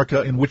an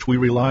America in which we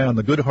rely on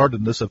the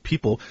good-heartedness of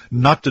people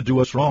not to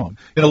do us wrong.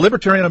 In a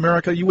libertarian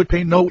America, you would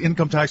pay no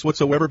income tax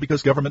whatsoever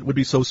because government would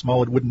be so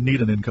small it wouldn't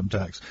need an income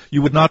tax.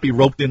 You would not be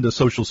roped into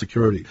Social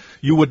Security.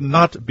 You would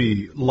not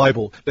be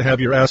liable to have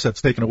your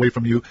assets taken away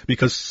from you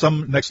because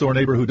some next-door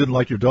neighbor who didn't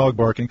like your dog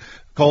barking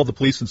called the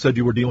police and said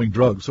you were dealing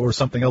drugs or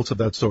something else of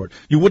that sort.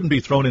 You wouldn't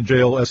be thrown in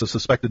jail as a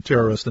suspected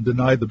terrorist and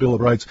denied the Bill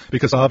of Rights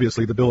because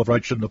obviously the Bill of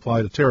Rights shouldn't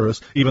apply to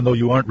terrorists, even though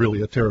you aren't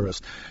really a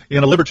terrorist.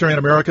 In a libertarian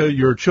America,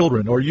 your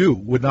children or you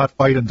would not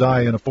fight and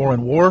die in a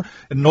foreign war,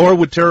 and nor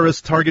would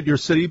terrorists target your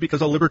city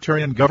because a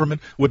libertarian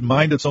government would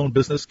mind its own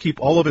business, keep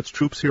all of its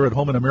troops here at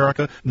home in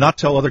America, not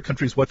tell other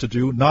countries what to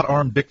do, not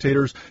arm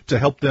dictators to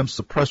help them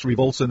suppress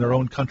revolts in their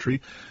own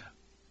country.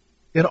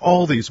 In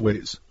all these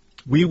ways,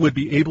 we would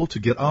be able to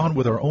get on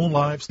with our own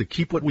lives, to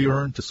keep what we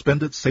earn, to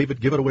spend it, save it,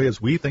 give it away as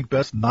we think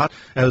best, not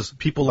as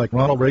people like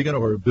Ronald Reagan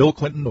or Bill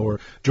Clinton or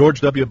George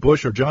W.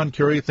 Bush or John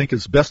Kerry think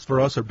is best for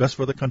us or best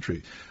for the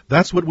country.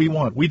 That's what we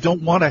want. We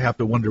don't want to have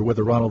to wonder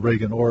whether Ronald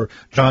Reagan or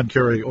John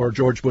Kerry or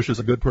George Bush is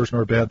a good person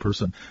or a bad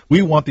person.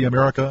 We want the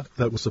America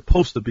that was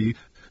supposed to be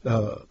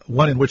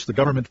one in which the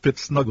government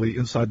fits snugly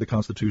inside the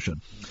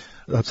Constitution.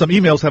 Some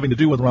emails having to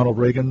do with Ronald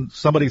Reagan.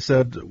 Somebody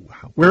said,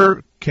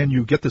 where can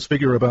you get this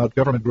figure about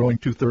government growing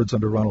 2/3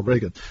 under Ronald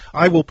Reagan?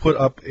 I will put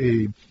up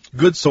a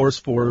good source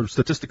for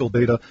statistical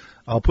data.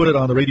 I'll put it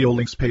on the Radio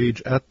Links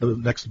page at the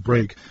next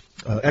break.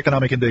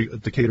 Economic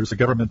Indicators, a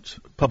government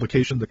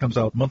publication that comes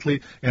out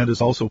monthly and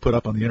is also put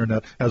up on the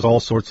Internet, has all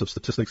sorts of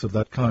statistics of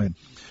that kind.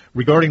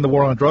 Regarding the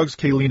war on drugs,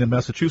 Kayleen in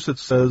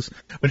Massachusetts says,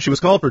 when she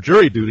was called for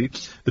jury duty,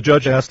 the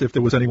judge asked if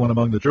there was anyone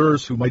among the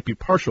jurors who might be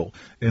partial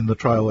in the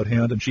trial at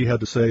hand, and she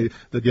had to say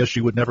that, yes,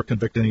 she would never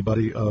convict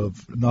anybody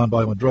of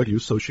nonviolent drug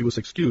use, so she was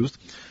excused.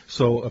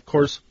 So, of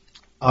course,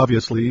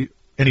 obviously,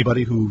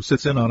 anybody who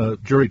sits in on a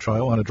jury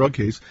trial on a drug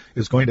case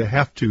is going to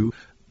have to,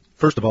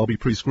 first of all, be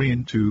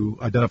pre-screened to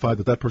identify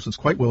that that person's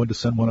quite willing to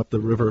send one up the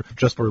river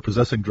just for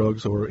possessing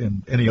drugs or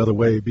in any other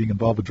way being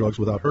involved with drugs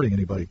without hurting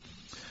anybody.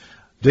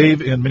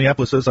 Dave in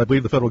Minneapolis says, I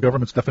believe the federal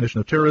government's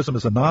definition of terrorism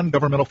is a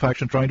non-governmental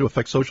faction trying to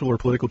affect social or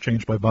political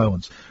change by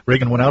violence.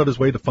 Reagan went out of his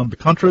way to fund the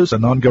Contras, a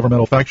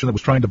non-governmental faction that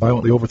was trying to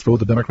violently overthrow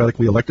the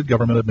democratically elected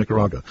government of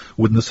Nicaragua.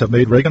 Wouldn't this have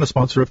made Reagan a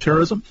sponsor of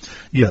terrorism?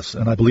 Yes,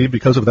 and I believe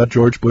because of that,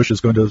 George Bush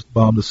is going to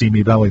bomb the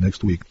Simi Valley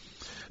next week.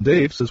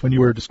 Dave says, when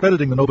you were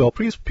discrediting the Nobel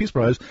Peace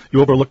Prize,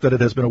 you overlooked that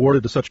it has been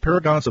awarded to such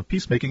paragons of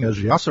peacemaking as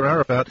Yasser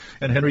Arafat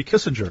and Henry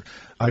Kissinger.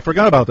 I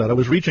forgot about that. I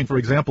was reaching for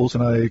examples,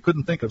 and I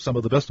couldn't think of some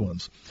of the best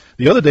ones.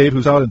 The other Dave,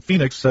 who's out in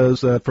Phoenix,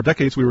 says that for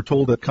decades we were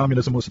told that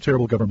communism was a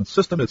terrible government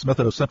system. Its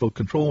method of central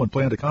control and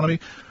planned economy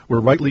were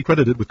rightly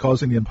credited with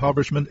causing the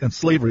impoverishment and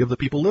slavery of the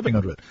people living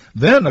under it.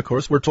 Then, of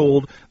course, we're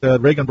told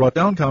that Reagan brought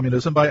down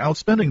communism by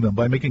outspending them,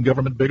 by making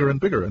government bigger and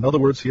bigger. In other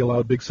words, he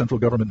allowed big central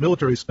government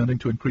military spending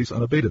to increase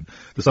unabated.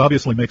 This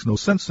obviously makes no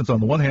sense, since on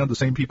the one hand, the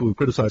same people who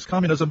criticize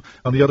communism,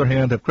 on the other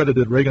hand, have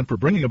credited Reagan for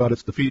bringing about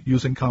its defeat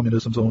using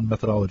communism's own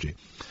methodology.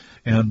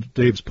 And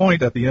Dave's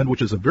point at the end,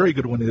 which is a very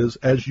good one, is,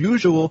 as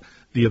usual,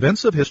 the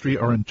events of history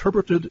are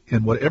interpreted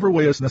in whatever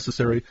way is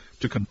necessary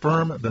to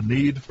confirm the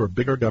need for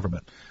bigger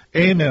government.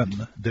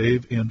 Amen,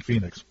 Dave in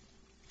Phoenix.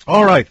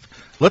 All right,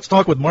 let's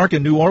talk with Mark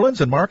in New Orleans.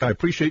 And Mark, I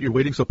appreciate your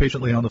waiting so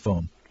patiently on the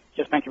phone.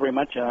 Yes, thank you very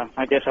much.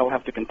 I guess I'll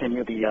have to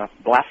continue the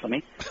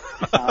blasphemy.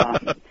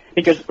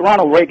 Because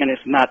Ronald Reagan is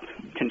not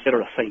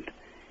considered a saint.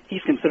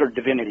 He's considered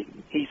divinity.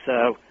 He's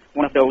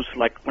one of those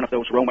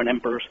Roman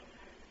emperors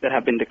that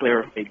have been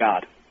declared a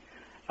god.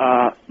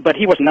 But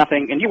he was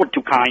nothing, and you were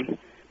too kind,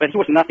 but he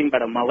was nothing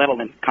but a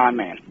malevolent con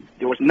man.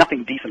 There was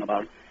nothing decent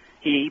about him.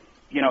 He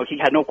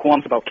had no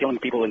qualms about killing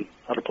people in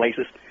other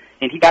places,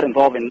 and he got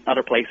involved in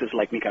other places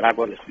like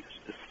Nicaragua, as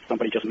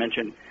somebody just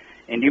mentioned.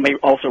 And you may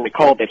also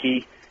recall that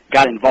he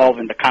got involved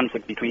in the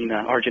conflict between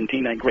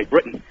Argentina and Great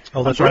Britain.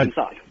 Oh, that's right.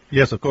 Side.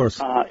 Yes, of course.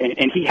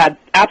 And he had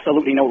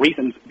absolutely no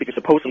reasons, because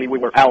supposedly we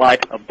were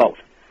allied of both.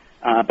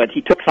 But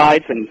he took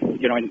sides, and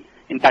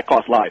and that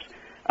cost lives.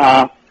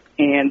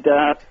 And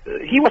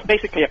he was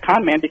basically a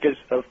con man because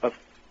of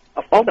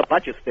of all the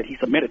budgets that he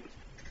submitted,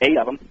 8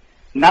 of them,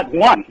 not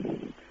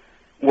one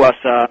was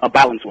a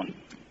balanced one.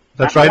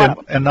 That's right,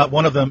 and not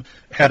one of them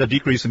had a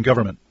decrease in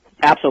government.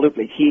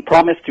 Absolutely. He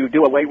promised to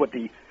do away with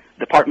the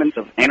departments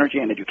of energy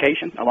and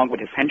education, along with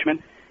his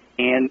henchmen,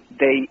 and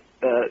they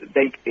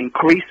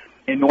increased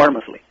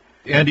enormously.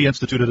 And he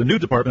instituted a new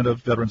Department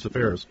of Veterans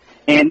Affairs.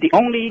 And the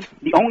only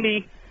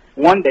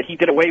one that he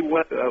did away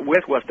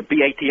with was the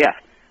BATF,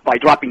 by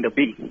dropping the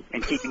B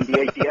and keeping the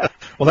ATF.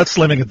 Well, that's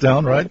slimming it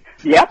down, right?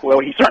 Yeah, well,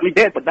 he certainly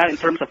did, but not in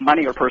terms of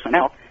money or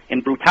personnel,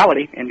 in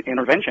brutality and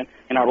intervention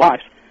in our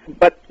lives.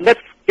 But let's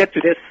get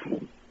to this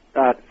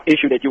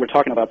issue that you were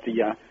talking about,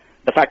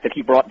 the fact that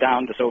he brought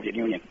down the Soviet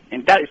Union.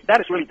 And that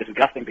is really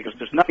disgusting because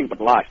there's nothing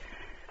but lies.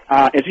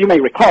 As you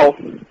may recall,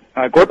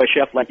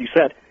 Gorbachev, like you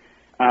said,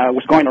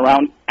 was going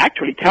around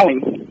actually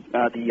telling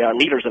the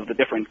leaders of the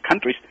different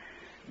countries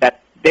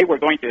that they were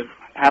going to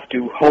have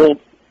to hold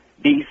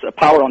these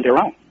power on their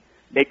own.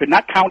 They could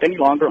not count any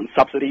longer on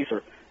subsidies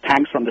or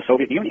tanks from the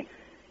Soviet Union.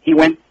 He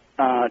went,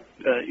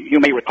 you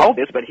may recall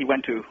this, but he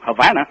went to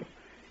Havana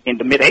in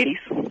the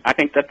mid-'80s. I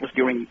think that was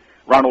during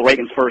Ronald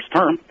Reagan's first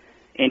term,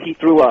 and he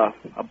threw a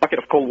bucket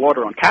of cold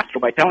water on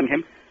Castro by telling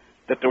him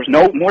that there was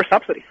no more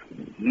subsidies,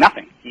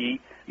 nothing.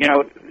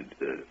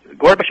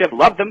 Gorbachev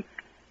loved him,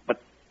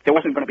 but there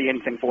wasn't going to be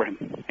anything for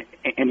him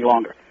any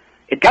longer.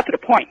 It got to the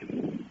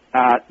point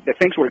that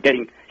things were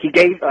getting. He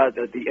gave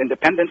the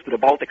independence to the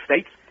Baltic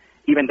states,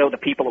 even though the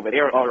people over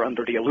there are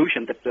under the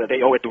illusion that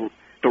they owe it to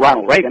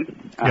Ronald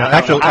Reagan.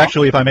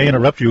 Actually, if I may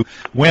interrupt you,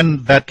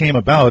 when that came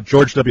about,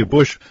 George W.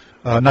 Bush,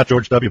 not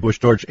George W. Bush,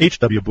 George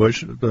H.W.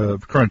 Bush, the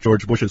current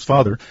George Bush's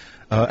father,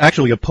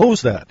 actually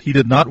opposed that. He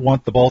did not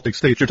want the Baltic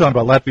states. You're talking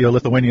about Latvia,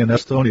 Lithuania, and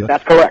Estonia.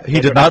 That's correct.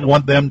 He did not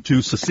want them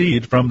to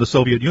secede from the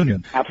Soviet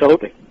Union.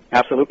 Absolutely.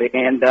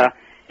 And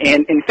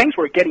things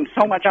were getting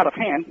so much out of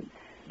hand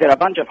that a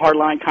bunch of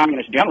hardline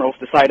communist generals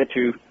decided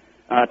to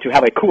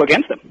have a coup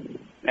against him.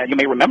 You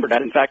may remember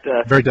that. In fact,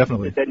 very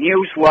definitely, the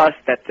news was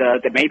that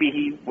maybe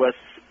he was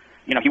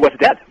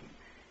dead,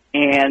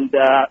 and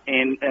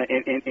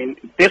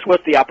this was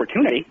the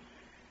opportunity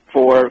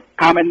for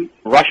common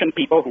Russian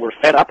people who were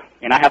fed up.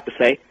 And I have to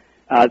say,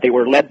 they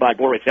were led by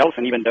Boris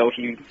Yeltsin, even though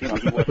he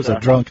was a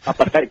drunk, a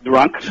pathetic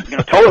drunk,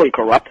 totally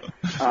corrupt,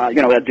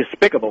 a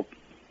despicable.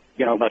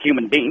 A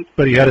human being.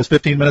 But he had his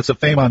 15 minutes of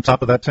fame on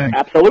top of that tank.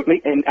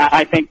 Absolutely, and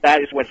I think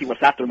that is what he was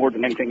after more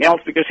than anything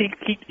else, because he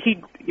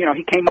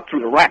came up through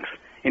the ranks,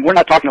 and we're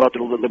not talking about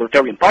the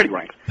Libertarian Party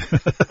ranks.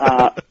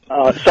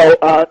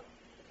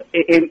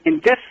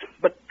 In this,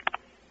 but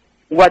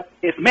what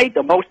is made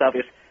the most of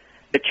is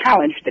the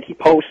challenge that he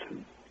posed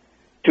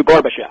to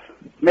Gorbachev.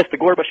 Mr.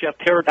 Gorbachev,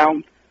 tear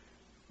down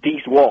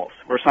these walls,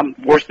 or some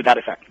words to that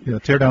effect. Yeah,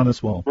 tear down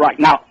this wall. Right.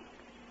 Now,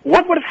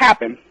 what would have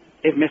happened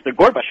if Mr.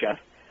 Gorbachev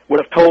would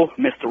have told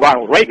Mr.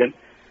 Ronald Reagan,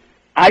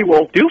 I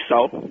will do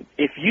so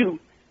if you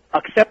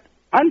accept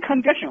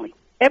unconditionally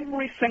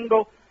every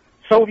single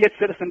Soviet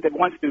citizen that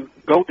wants to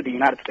go to the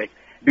United States?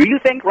 Do you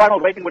think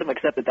Ronald Reagan would have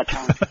accepted that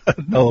challenge?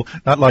 No,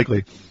 not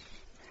likely.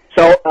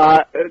 So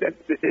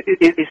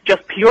it's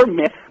just pure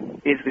myth.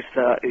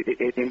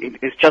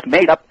 It's just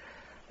made up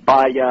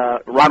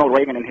by Ronald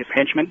Reagan and his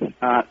henchmen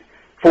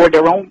for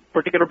their own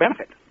particular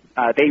benefit.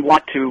 They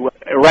want to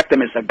erect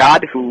him as a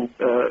god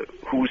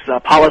whose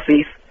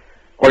policies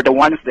or the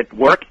ones that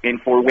work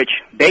and for which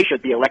they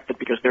should be elected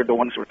because they're the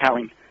ones who are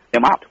telling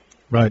them out.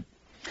 Right.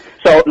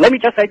 So let me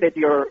just say that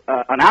your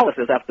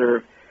analysis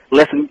after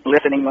listening,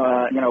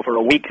 for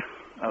a week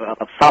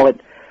of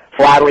solid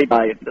flattery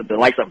by the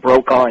likes of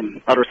Brokaw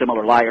and other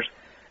similar liars,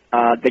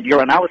 that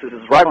your analysis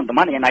is right on the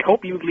money, and I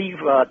hope you leave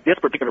this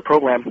particular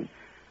program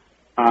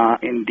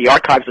in the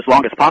archives as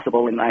long as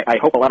possible, and I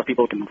hope a lot of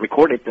people can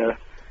record it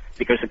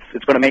because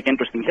it's going to make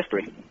interesting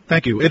history.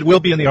 Thank you. It will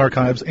be in the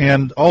archives,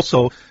 and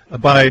also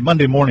by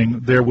Monday morning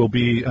there will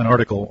be an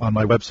article on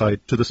my website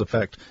to this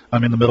effect.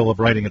 I'm in the middle of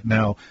writing it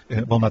now,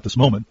 well, not this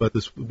moment, but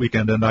this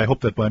weekend, and I hope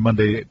that by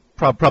Monday,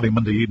 probably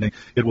Monday evening,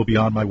 it will be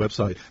on my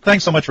website.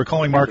 Thanks so much for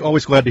calling, Mark.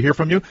 Always glad to hear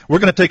from you. We're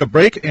going to take a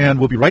break, and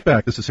we'll be right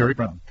back. This is Harry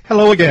Brown.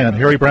 Hello again.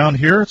 Harry Brown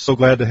here. So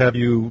glad to have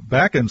you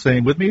back and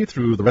staying with me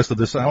through the rest of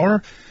this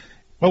hour.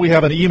 Well, we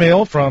have an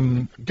email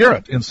from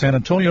Garrett in San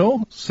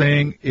Antonio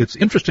saying, it's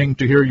interesting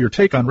to hear your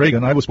take on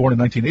Reagan. I was born in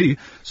 1980,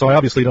 so I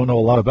obviously don't know a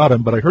lot about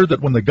him, but I heard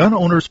that when the Gun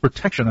Owners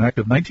Protection Act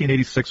of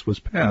 1986 was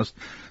passed,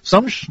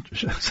 some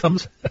shyster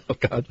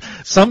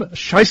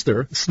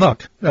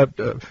snuck.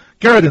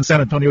 Garrett in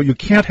San Antonio, you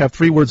can't have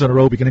 3 words in a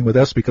row beginning with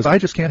S because I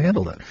just can't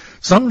handle that.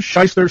 Some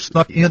shyster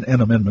snuck in an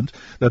amendment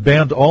that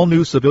banned all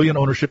new civilian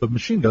ownership of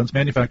machine guns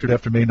manufactured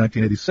after May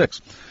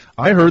 1986.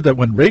 I heard that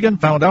when Reagan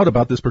found out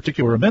about this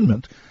particular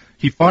amendment,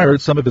 he fired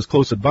some of his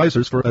close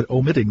advisors for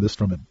omitting this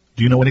from him.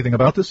 Do you know anything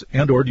about this,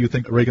 and or do you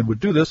think Reagan would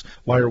do this?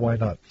 Why or why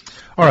not?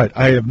 All right,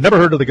 I have never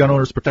heard of the Gun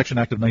Owners Protection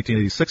Act of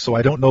 1986, so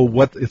I don't know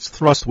what its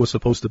thrust was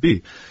supposed to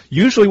be.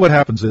 Usually what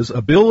happens is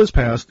a bill is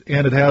passed,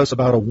 and it has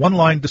about a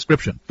one-line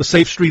description, the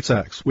Safe Streets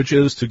Act, which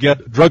is to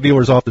get drug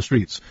dealers off the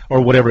streets,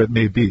 or whatever it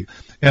may be.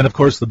 And, of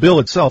course, the bill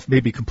itself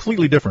may be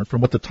completely different from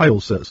what the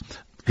title says.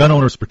 Gun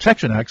Owners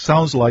Protection Act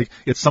sounds like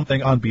it's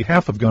something on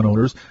behalf of gun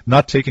owners,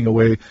 not taking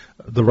away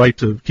the right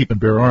to keep and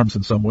bear arms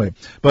in some way.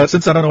 But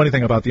since I don't know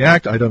anything about the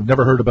act, I've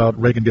never heard about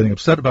Reagan getting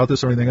upset about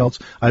this or anything else,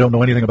 I don't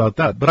know anything about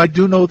that. But I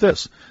do know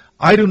this.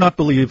 I do not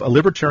believe a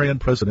libertarian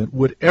president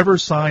would ever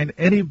sign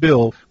any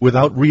bill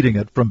without reading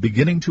it from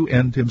beginning to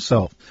end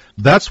himself.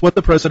 That's what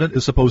the president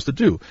is supposed to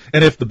do.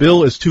 And if the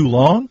bill is too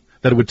long,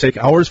 that it would take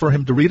hours for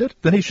him to read it,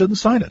 then he shouldn't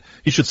sign it.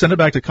 He should send it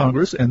back to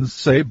Congress and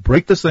say,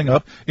 break this thing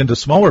up into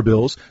smaller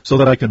bills so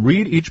that I can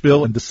read each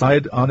bill and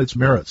decide on its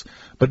merits.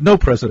 But no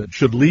president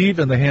should leave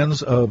in the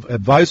hands of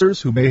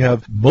advisors who may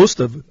have most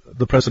of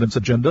the president's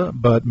agenda,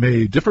 but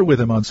may differ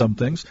with him on some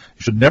things.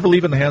 He should never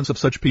leave in the hands of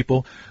such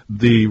people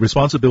the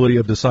responsibility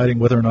of deciding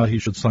whether or not he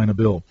should sign a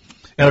bill.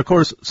 And, of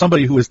course,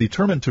 somebody who is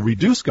determined to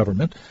reduce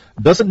government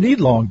doesn't need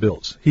long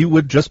bills. He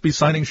would just be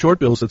signing short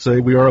bills that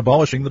say we are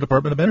abolishing the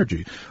Department of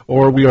Energy,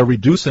 or we are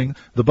reducing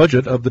the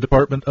budget of the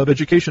Department of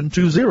Education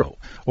to zero,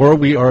 or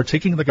we are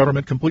taking the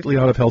government completely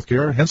out of health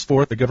care.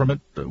 Henceforth, the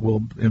government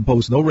will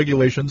impose no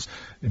regulations,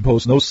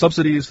 impose no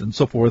subsidies, and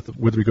so forth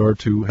with regard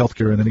to health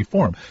care in any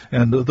form.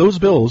 And those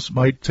bills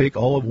might take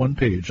all of one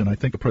page, and I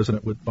think a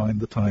president would find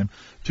the time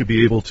to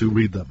be able to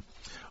read them.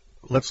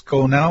 Let's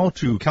go now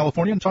to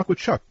California and talk with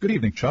Chuck. Good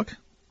evening, Chuck.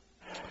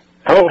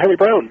 Hello, Henry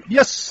Brown.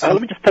 Yes.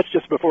 Let me just touch,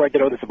 just before I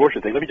get on this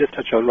abortion thing, let me just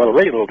touch on Ronald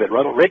Reagan a little bit.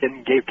 Ronald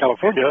Reagan gave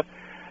California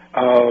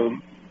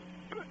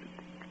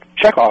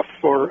checkoff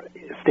for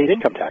state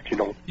income tax, you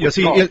know. Yes,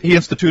 he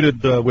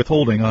instituted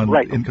withholding on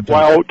income tax.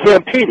 While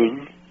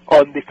campaigning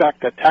on the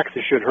fact that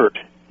taxes should hurt,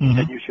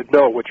 and you should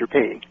know what you're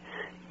paying.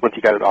 Once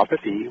he got in office,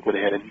 he went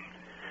ahead and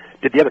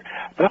did the other.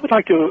 But I'd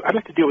like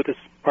to deal with this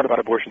part about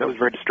abortion. That was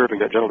very disturbing,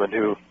 that gentleman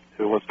who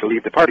wants to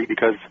leave the party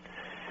because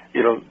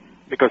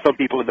some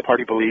people in the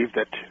party believe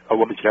that a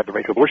woman should have the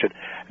right to abortion.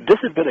 This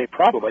has been a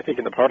problem, I think,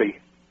 in the party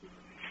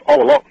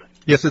all along.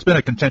 Yes, it's been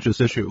a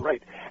contentious issue.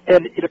 Right.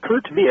 And it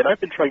occurred to me, and I've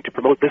been trying to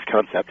promote this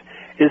concept,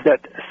 is that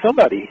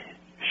somebody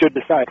should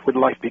decide when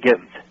life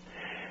begins.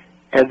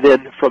 And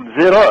then from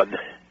then on,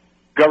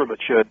 government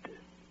should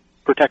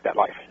protect that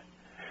life.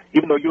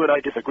 Even though you and I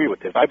disagree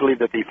with this, I believe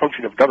that the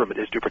function of government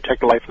is to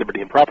protect life,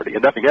 liberty, and property,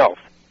 and nothing else.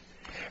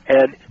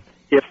 And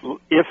if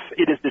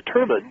it is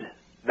determined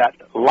that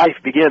life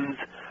begins,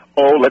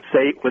 let's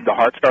say when the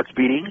heart starts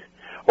beating,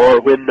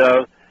 or when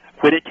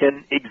it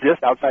can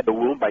exist outside the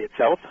womb by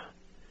itself,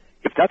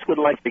 if that's when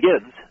life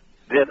begins,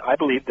 then I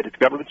believe that it's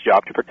government's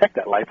job to protect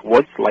that life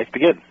once life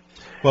begins.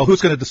 Well,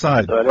 who's going to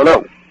decide? I don't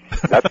know.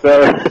 That's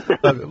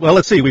well,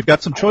 let's see. We've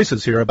got some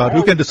choices here about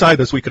who can decide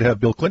this. We could have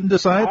Bill Clinton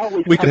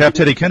decide. We could have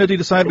Teddy Kennedy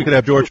decide. We could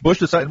have George Bush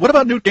decide. What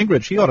about Newt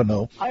Gingrich? He ought to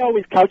know. I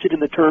always couch it in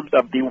the terms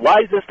of the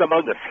wisest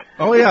among us.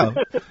 Oh, yeah.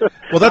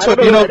 Well, that's what,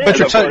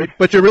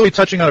 but you're really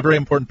touching on a very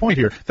important point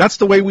here. That's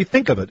the way we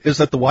think of it, is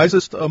that the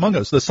wisest among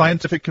us, the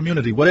scientific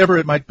community, whatever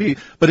it might be.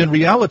 But in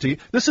reality,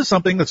 this is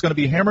something that's going to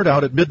be hammered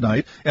out at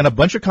midnight, and a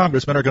bunch of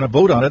congressmen are going to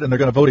vote on it, and they're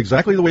going to vote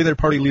exactly the way their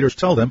party leaders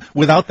tell them,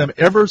 without them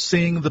ever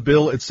seeing the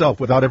bill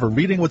itself, without ever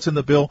reading what's in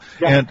the bill.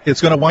 Yeah. And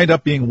it's going to wind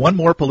up being one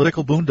more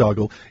political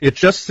boondoggle. It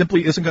just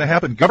simply isn't going to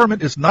happen.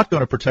 Government is not going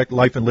to protect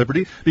life and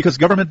liberty because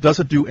government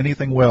doesn't do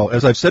anything well.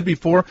 As I've said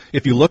before,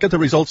 if you look at the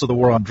results of the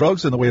war on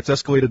drugs and the way it's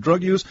escalated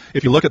drug use,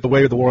 if you look at the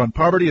way the war on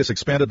poverty has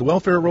expanded the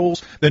welfare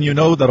rolls, then you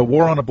know that a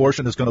war on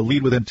abortion is going to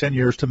lead within 10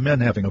 years to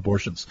men having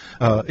abortions.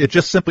 It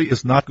just simply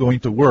is not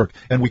going to work,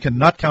 and we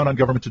cannot count on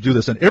government to do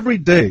this. And every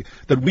day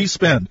that we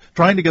spend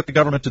trying to get the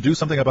government to do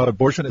something about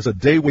abortion is a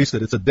day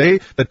wasted. It's a day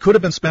that could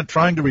have been spent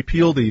trying to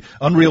repeal the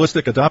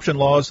unrealistic adoption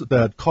laws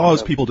that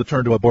cause people to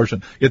turn to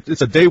abortion.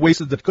 It's a day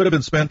wasted that could have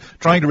been spent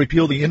trying to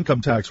repeal the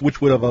income tax,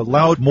 which would have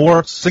allowed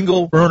more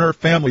single-earner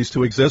families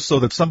to exist so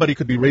that somebody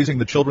could be raising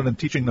the children and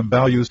teaching them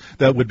values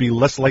that would be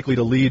less likely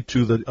to lead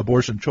to the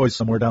abortion choice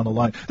somewhere down the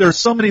line. There are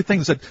so many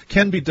things that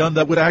can be done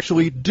that would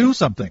actually do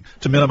something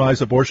to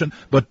minimize abortion,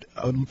 but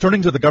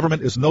turning to the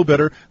government is no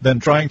better than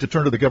trying to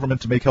turn to the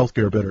government to make health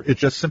care better. It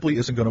just simply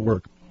isn't going to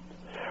work.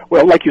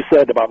 Well, like you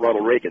said about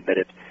Ronald Reagan, that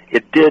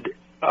it did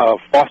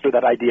foster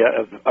that idea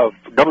of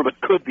government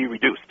could be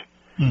reduced.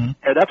 Mm-hmm.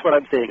 And that's what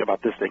I'm saying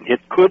about this thing. It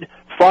could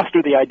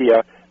foster the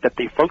idea that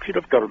the function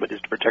of government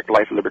is to protect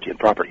life, liberty, and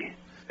property,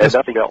 and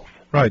nothing else.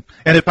 Right.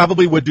 And it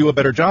probably would do a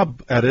better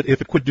job at it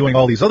if it quit doing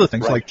all these other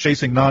things, like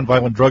chasing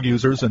nonviolent drug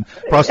users and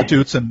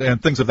prostitutes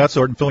and things of that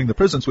sort and filling the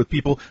prisons with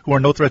people who are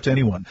no threat to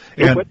anyone.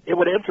 It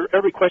would answer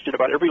every question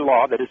about every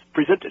law that is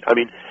presented. I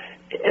mean,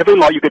 every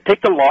law, you could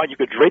take the law and you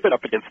could drape it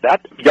up against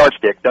that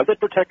yardstick. Does it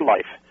protect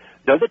life?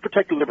 Does it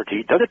protect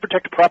liberty? Does it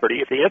protect property?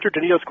 If the answer to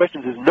any of those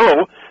questions is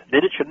no,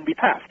 then it shouldn't be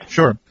passed.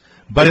 Sure.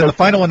 But in the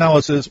final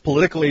analysis,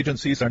 political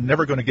agencies are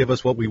never going to give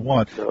us what we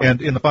want. No.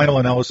 And in the final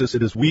analysis,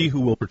 it is we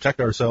who will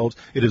protect ourselves.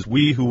 It is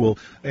we who will,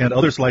 and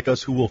others like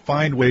us, who will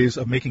find ways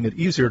of making it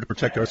easier to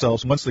protect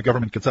ourselves once the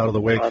government gets out of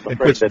the way and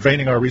quits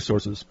draining our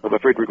resources. I'm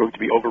afraid we're going to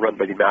be overrun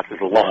by the masses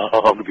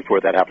long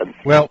before that happens.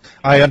 Well,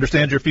 I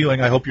understand your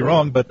feeling. I hope you're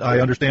wrong, but I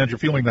understand you're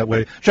feeling that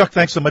way. Chuck,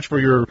 thanks so much for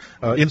your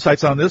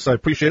insights on this. I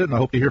appreciate it, and I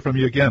hope to hear from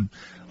you again.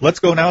 Let's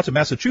go now to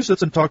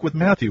Massachusetts and talk with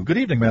Matthew. Good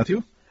evening,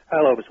 Matthew.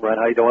 Hello, Mr. Bryan.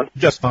 How you doing?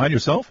 Just fine.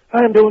 Yourself?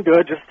 I'm doing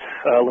good. Just,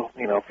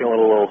 feeling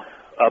a little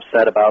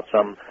upset about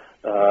some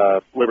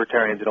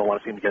libertarians who don't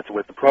want to seem to get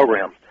with the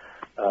program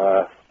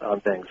on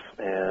things.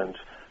 And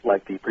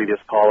like the previous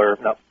caller,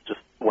 not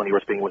just the one you were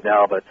speaking with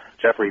now, but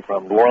Jeffrey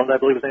from New Orleans, I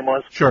believe his name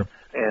was. Sure.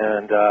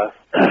 And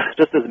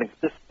just as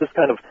this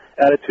kind of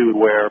attitude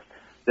where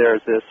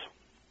there's this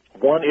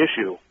one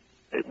issue,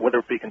 whether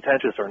it be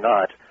contentious or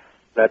not,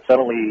 that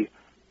suddenly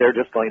they're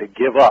just going to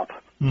give up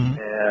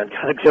and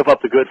kind of give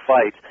up the good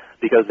fight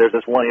because there's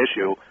this one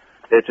issue.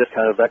 It just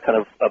that kind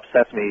of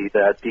upsets me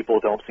that people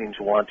don't seem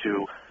to want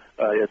to.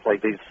 It's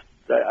like these.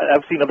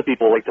 I've seen other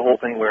people like the whole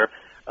thing where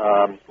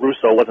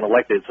Russo wasn't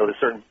elected, so a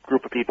certain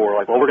group of people were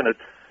like, "Well, we're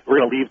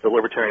gonna leave the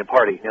Libertarian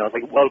Party." It's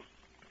like, well,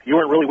 you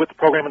weren't really with the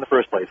program in the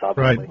first place,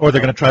 obviously. Right. Or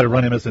they're going to try to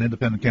run him as an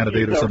independent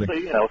candidate or something.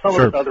 Some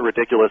of this other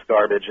ridiculous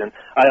garbage. And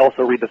I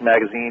also read this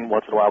magazine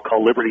once in a while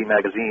called Liberty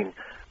Magazine.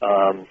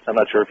 I'm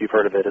not sure if you've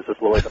heard of it. It's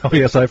this little. Oh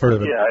yes, I've heard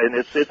of it. Yeah, and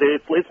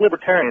it's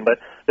libertarian, but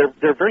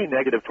they're very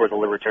negative towards the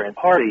Libertarian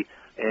Party,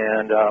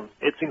 and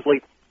it seems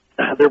like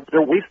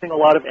they're wasting a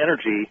lot of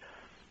energy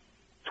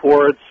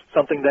towards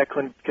something that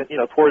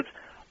towards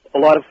a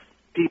lot of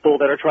people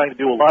that are trying to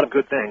do a lot of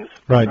good things,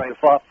 right. Trying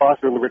to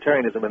foster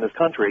libertarianism in this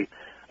country.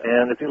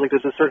 And it seems like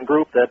there's a certain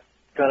group that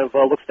kind of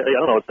looks, I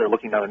don't know if they're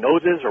looking down their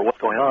noses or what's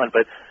going on,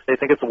 but they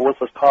think it's a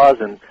worthless cause,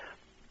 and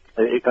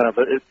then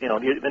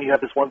you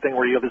have this one thing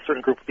where you have this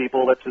certain group of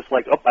people that's just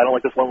like, oh, I don't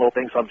like this one little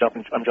thing, so I'm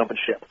jumping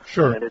ship.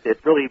 Sure. And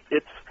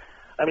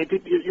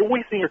you're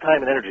wasting your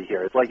time and energy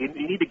here. It's like you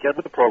need to get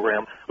with the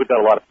program. We've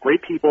got a lot of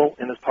great people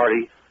in this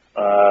party,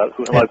 a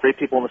lot of great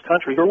people in this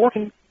country who are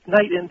working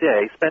night and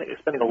day,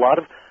 spending a lot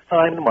of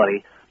time and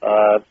money,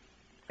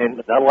 and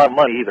not a lot of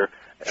money either.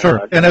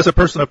 Sure. And as a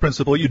person of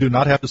principle, you do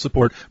not have to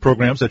support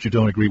programs that you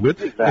don't agree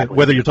with. Exactly.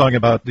 Whether you're talking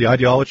about the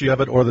ideology of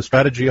it or the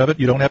strategy of it,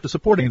 you don't have to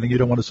support anything you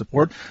don't want to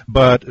support.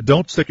 But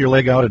don't stick your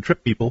leg out and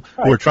trip people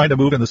who are trying to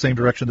move in the same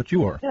direction that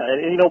you are. Yeah,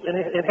 and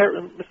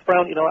Mr.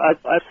 Brown,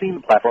 I've seen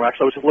the platform.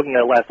 Actually, I was just looking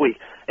at it last week,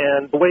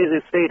 and the way it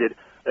is stated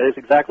is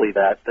exactly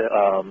that.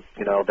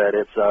 That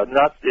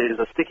it is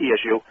a sticky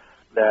issue.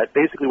 That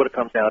basically what it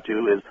comes down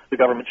to is the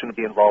government shouldn't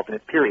be involved in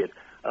it. Period.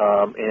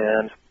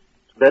 And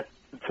that.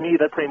 To me,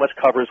 that pretty much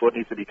covers what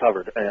needs to be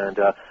covered. And,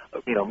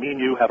 me and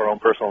you have our own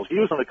personal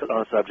views on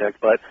the subject,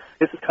 but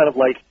this is kind of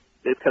like,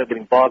 it's kind of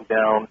getting bogged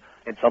down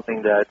in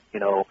something that, you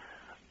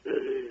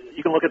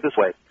can look at it this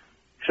way.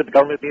 Should the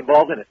government be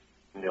involved in it?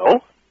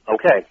 No.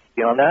 Okay.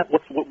 Beyond that,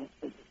 what's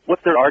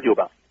there to argue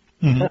about?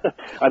 Mm-hmm.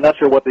 I'm not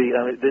sure what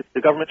the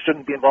government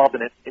shouldn't be involved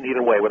in it in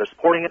either way, whether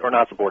supporting it or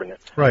not supporting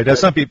it. Right. As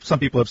some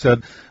people have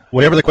said,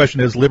 whatever the question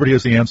is, liberty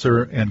is the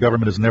answer, and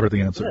government is never the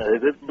answer.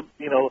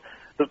 Yeah,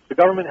 the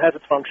government has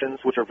its functions,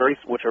 which are very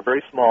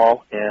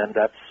small, and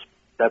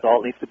that's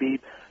all it needs to be.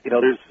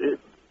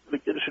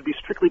 It should be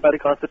strictly by the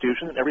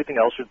Constitution, and everything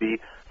else should be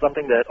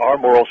something that our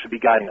morals should be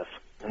guiding us.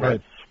 And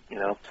right.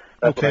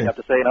 That's what I have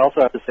to say. And I also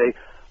have to say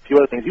a few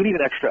other things. You need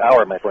an extra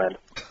hour, my friend.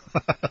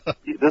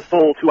 This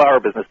whole 2-hour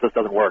business just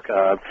doesn't work.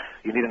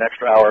 You need an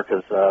extra hour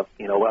because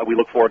we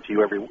look forward to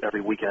you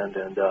every weekend,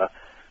 and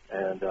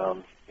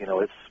I'm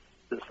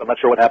not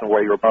sure what happened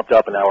where you were bumped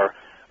up an hour.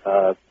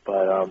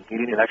 But you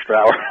need an extra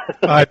hour.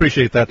 I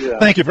appreciate that. Yeah.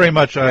 Thank you very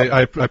much.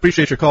 I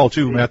appreciate your call,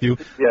 too, Matthew.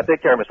 Yeah,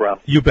 take care, Ms.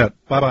 Brown. You bet.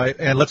 Bye-bye.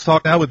 And let's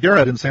talk now with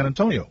Garrett in San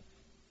Antonio.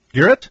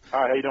 Garrett?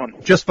 Hi, how you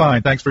doing? Just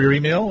fine. Thanks for your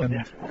email. And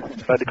yeah,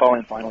 glad to call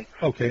in finally.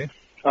 Okay.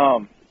 I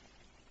don't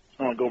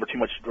want to go over too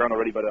much ground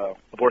already, but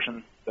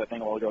abortion, that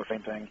thing a while ago,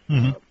 same thing.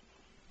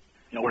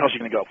 Mm-hmm. Where else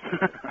are you going to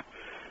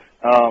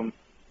go?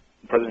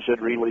 The president should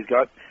read what he's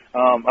got.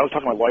 I was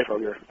talking to my wife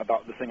earlier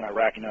about the thing in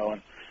Iraq,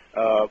 and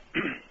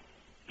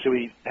so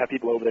we have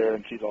people over there,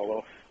 and she's all,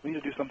 well, we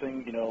need to do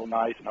something,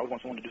 nice, and I would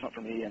want someone to do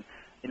something for me, and,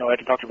 I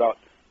can talk to her about,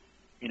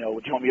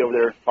 would you want me over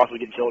there possibly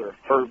getting killed, or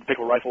her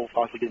particular rifle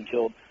possibly getting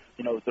killed,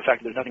 the fact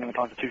that there's nothing in the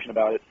Constitution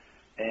about it,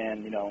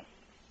 and,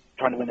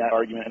 trying to win that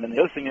argument. And then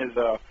the other thing is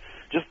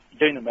just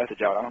getting the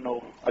message out. I don't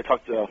know, I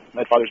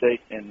had Father's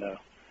Day in the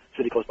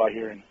city close by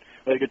here, and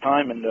we had a good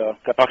time, and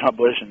got talking about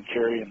Bush and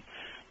Kerry, and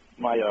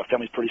my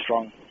family's pretty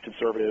strong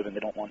conservative, and they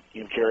don't want,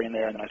 Kerry in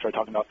there, and then I started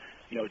talking about,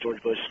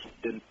 George Bush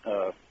didn't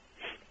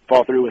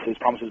follow through with his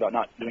promises about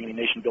not doing any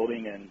nation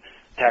building and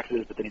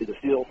taxes, but then he did the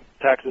steel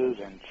taxes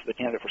and the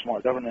candidate for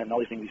smaller government and all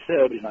these things he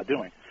said, but he's not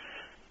doing.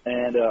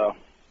 And,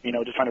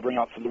 just trying to bring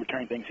out some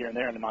libertarian things here and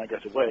there in a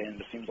non-aggressive way, and it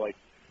just seems like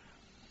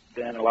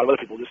then a lot of other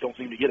people just don't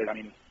seem to get it. I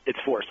mean, it's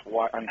forced.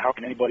 How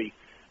can anybody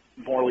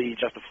morally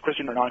justify,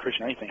 Christian or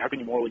non-Christian, anything, how can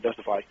you morally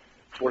justify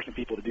forcing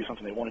people to do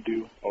something they want to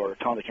do or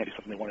telling them they can't do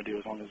something they want to do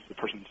as long as the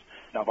person's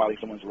not violating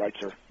someone's rights?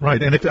 Right,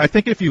 and I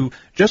think if you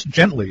just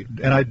gently,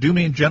 and I do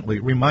mean gently,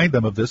 remind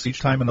them of this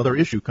each time another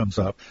issue comes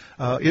up,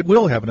 it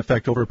will have an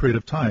effect over a period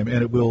of time,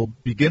 and it will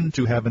begin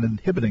to have an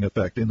inhibiting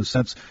effect in the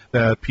sense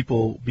that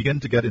people begin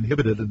to get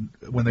inhibited and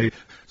when they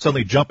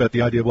suddenly jump at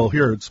the idea, well,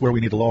 here, it's where we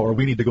need a law, or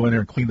we need to go in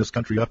there and clean this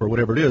country up, or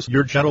whatever it is.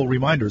 Your gentle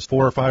reminders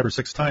 4 or 5 or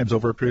 6 times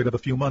over a period of a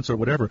few months or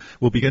whatever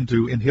will begin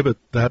begin to inhibit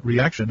that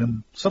reaction,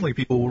 and suddenly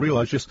people will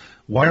realize just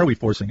why are we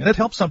forcing? And it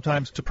helps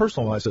sometimes to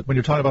personalize it. When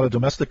you're talking about a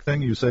domestic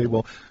thing, you say,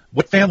 well,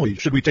 what family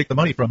should we take the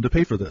money from to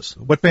pay for this?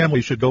 What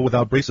family should go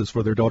without braces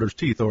for their daughter's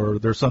teeth or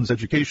their son's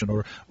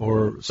education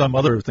or some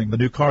other thing, the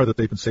new car that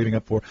they've been saving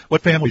up for?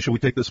 What family should we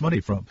take this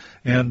money from?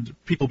 And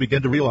people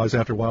begin to realize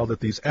after a while that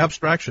these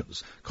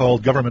abstractions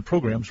called government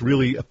programs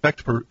really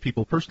affect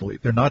people personally.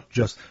 They're not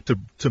just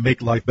to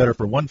make life better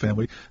for one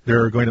family.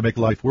 They're going to make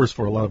life worse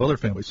for a lot of other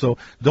families. So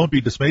don't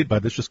be dismayed by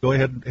this. Just go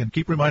ahead and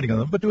keep reminding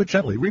them, but do it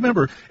gently.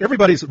 Remember,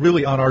 everybody's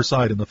really on our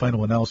side in the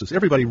final analysis.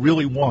 Everybody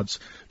really wants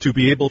to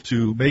be able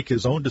to make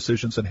his own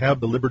decisions and have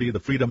the liberty, the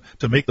freedom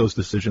to make those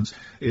decisions.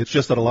 It's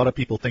just that a lot of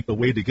people think the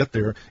way to get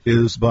there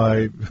is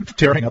by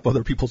tearing up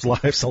other people's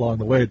lives along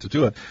the way to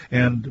do it.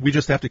 And we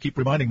just have to keep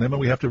reminding them, and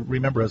we have to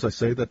remember, as I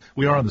say, that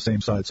we are on the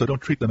same side. So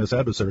don't treat them as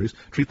adversaries.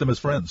 Treat them as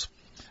friends.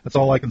 That's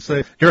all I can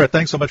say. Garrett,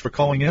 thanks so much for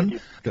calling in.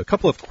 A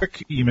couple of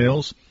quick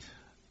emails.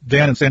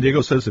 Dan in San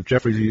Diego says, if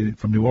Jeffrey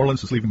from New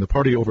Orleans is leaving the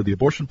party over the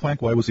abortion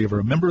plank, why was he ever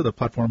a member? The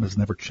platform has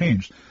never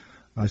changed.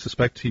 I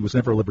suspect he was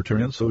never a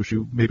libertarian, so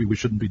maybe we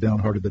shouldn't be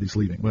downhearted that he's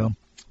leaving. Well,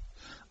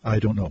 I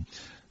don't know.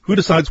 Who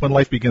decides when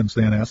life begins,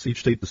 Dan asks. Each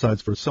state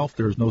decides for itself.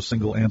 There is no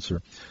single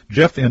answer.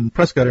 Jeff in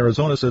Prescott,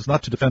 Arizona says,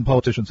 not to defend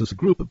politicians as a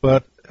group,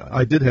 but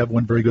I did have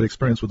one very good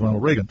experience with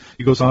Ronald Reagan.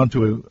 He goes on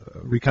to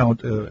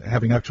recount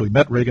having actually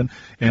met Reagan,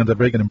 and that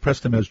Reagan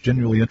impressed him as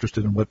genuinely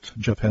interested in what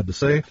Jeff had to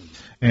say,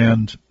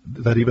 and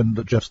that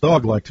even Jeff's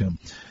dog liked him.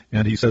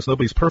 And he says,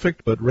 nobody's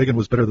perfect, but Reagan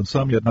was better than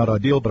some, yet not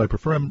ideal, but I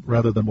prefer him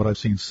rather than what I've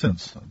seen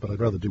since, but I'd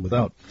rather do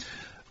without.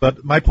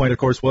 But my point, of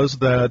course, was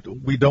that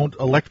we don't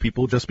elect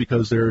people just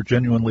because they're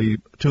genuinely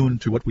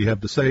tuned to what we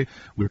have to say.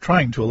 We're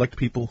trying to elect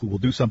people who will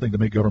do something to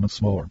make government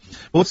smaller.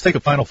 Well, let's take a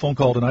final phone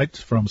call tonight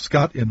from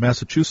Scott in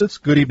Massachusetts.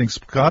 Good evening,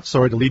 Scott.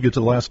 Sorry to leave you to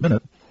the last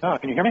minute.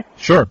 Can you hear me?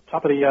 Sure.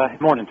 Top of the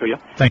morning to you.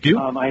 Thank you.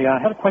 I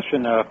had a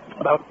question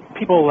about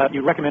people that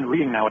you recommend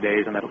reading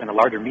nowadays in the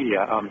larger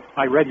media.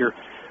 I read your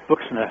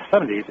books in the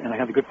 70s, and I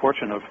had the good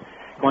fortune of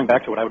going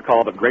back to what I would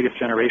call the greatest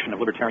generation of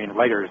libertarian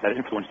writers that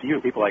influenced you,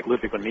 people like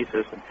Ludwig von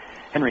Mises and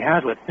Henry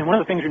Hazlitt. And one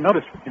of the things you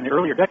noticed in the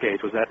earlier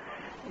decades was that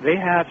they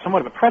had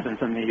somewhat of a presence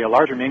in the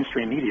larger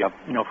mainstream media.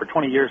 You know, for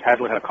 20 years,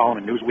 Hazlitt had a column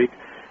in Newsweek,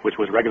 which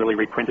was regularly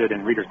reprinted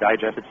in Reader's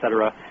Digest,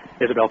 etc.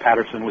 Isabel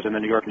Patterson was in the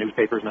New York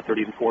newspapers in the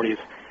 30s and 40s.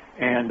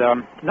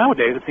 And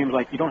nowadays, it seems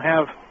like you don't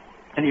have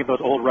any of those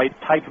old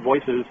right-type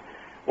voices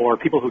or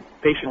people who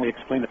patiently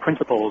explain the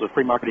principles of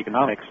free market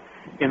economics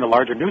in the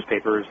larger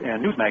newspapers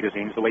and news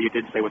magazines the way you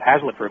did, say, with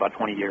Hazlitt for about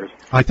 20 years.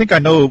 I think I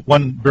know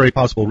one very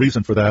possible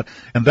reason for that,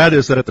 and that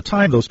is that at the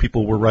time those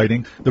people were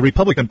writing, the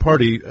Republican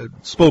Party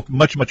spoke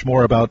much, much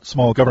more about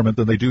small government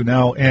than they do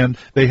now, and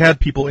they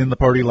had people in the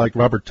party like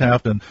Robert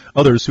Taft and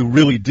others who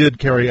really did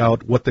carry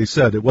out what they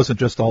said. It wasn't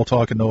just all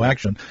talk and no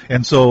action.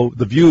 And so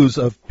the views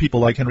of people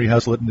like Henry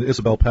Hazlitt and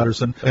Isabel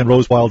Patterson and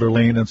Rose Wilder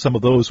Lane and some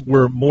of those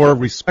were more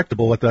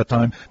respectable at that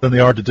time than they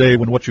are today,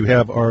 when what you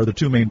have are the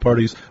two main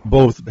parties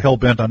both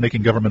hell-bent on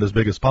making government as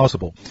big as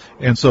possible.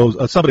 And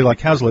so somebody like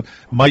Hazlitt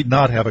might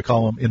not have a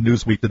column in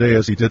Newsweek today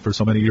as he did for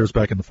so many years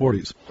back in the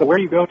 40s. So where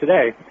do you go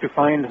today to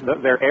find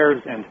their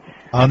heirs and...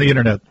 On the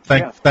Internet,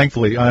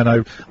 thankfully.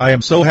 And I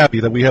am so happy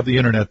that we have the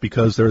Internet,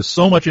 because there is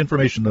so much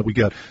information that we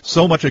get,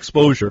 so much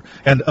exposure,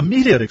 and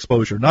immediate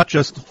exposure, not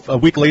just a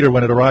week later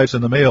when it arrives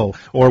in the mail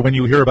or when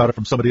you hear about it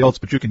from somebody else,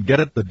 but you can get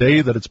it the day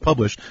that it's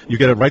published. You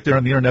get it right there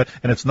on the Internet,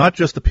 and it's not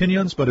just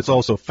opinions, but it's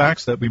also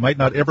facts that we might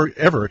not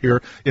ever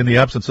hear in the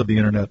absence of the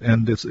Internet.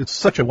 And it's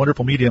such a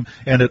wonderful medium,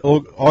 and it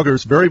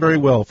augurs very, very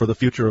well for the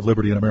future of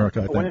liberty in America,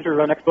 I think. When is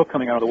your next book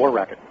coming out of the war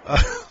racket?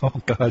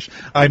 Oh, gosh,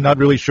 I'm not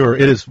really sure.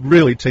 It is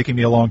really taking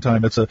me a long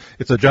time. It's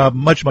a job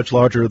much, much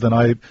larger than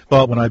I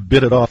thought when I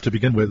bit it off to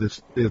begin with.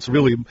 It's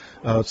really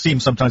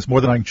seems sometimes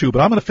more than I can chew, but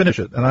I'm going to finish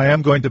it, and I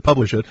am going to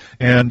publish it,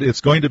 and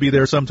it's going to be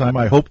there sometime.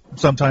 I hope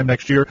sometime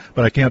next year,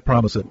 but I can't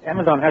promise it.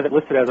 Amazon has it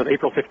listed as of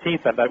April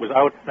 15th that it was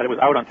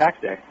out on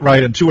tax day.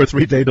 Right, and 2 or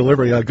 3 day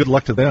delivery. Good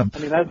luck to them. I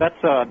mean,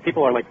 that's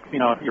people are like,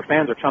 your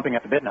fans are chomping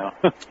at the bit now.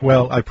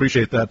 Well, I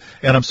appreciate that,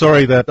 and I'm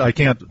sorry that I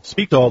can't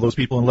speak to all those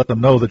people and let them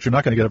know that you're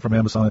not going to get it from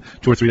Amazon in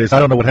 2 or 3 days. I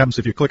don't know what happens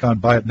if you click on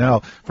Buy It Now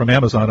from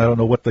Amazon. I don't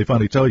know what they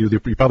finally tell you. You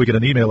probably get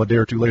an email a day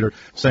or two later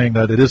saying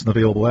that it isn't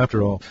available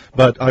after all.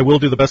 But I will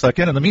do the best I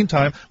can. In the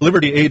meantime,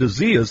 Liberty A to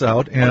Z is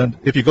out, and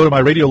if you go to my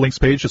radio links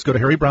page, just go to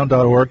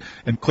harrybrown.org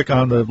and click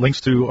on the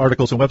links to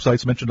articles and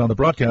websites mentioned on the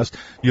broadcast.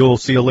 You'll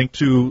see a link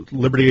to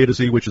Liberty A to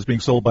Z, which is being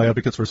sold by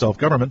Advocates for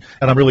Self-Government,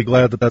 and I'm really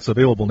glad that that's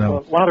available now.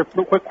 One other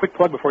quick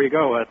plug before you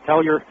go. I'll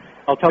tell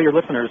your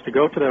listeners to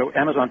go to the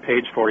Amazon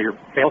page for your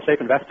fail-safe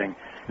investing,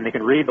 and they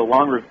can read the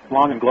long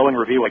and glowing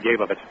review I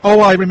gave of it. Oh,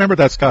 I remember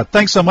that, Scott.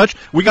 Thanks so much.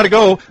 We got to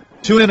go.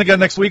 Tune in again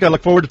next week. I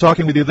look forward to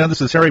talking with you then.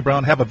 This is Harry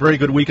Brown. Have a very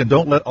good week, and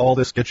don't let all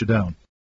this get you down.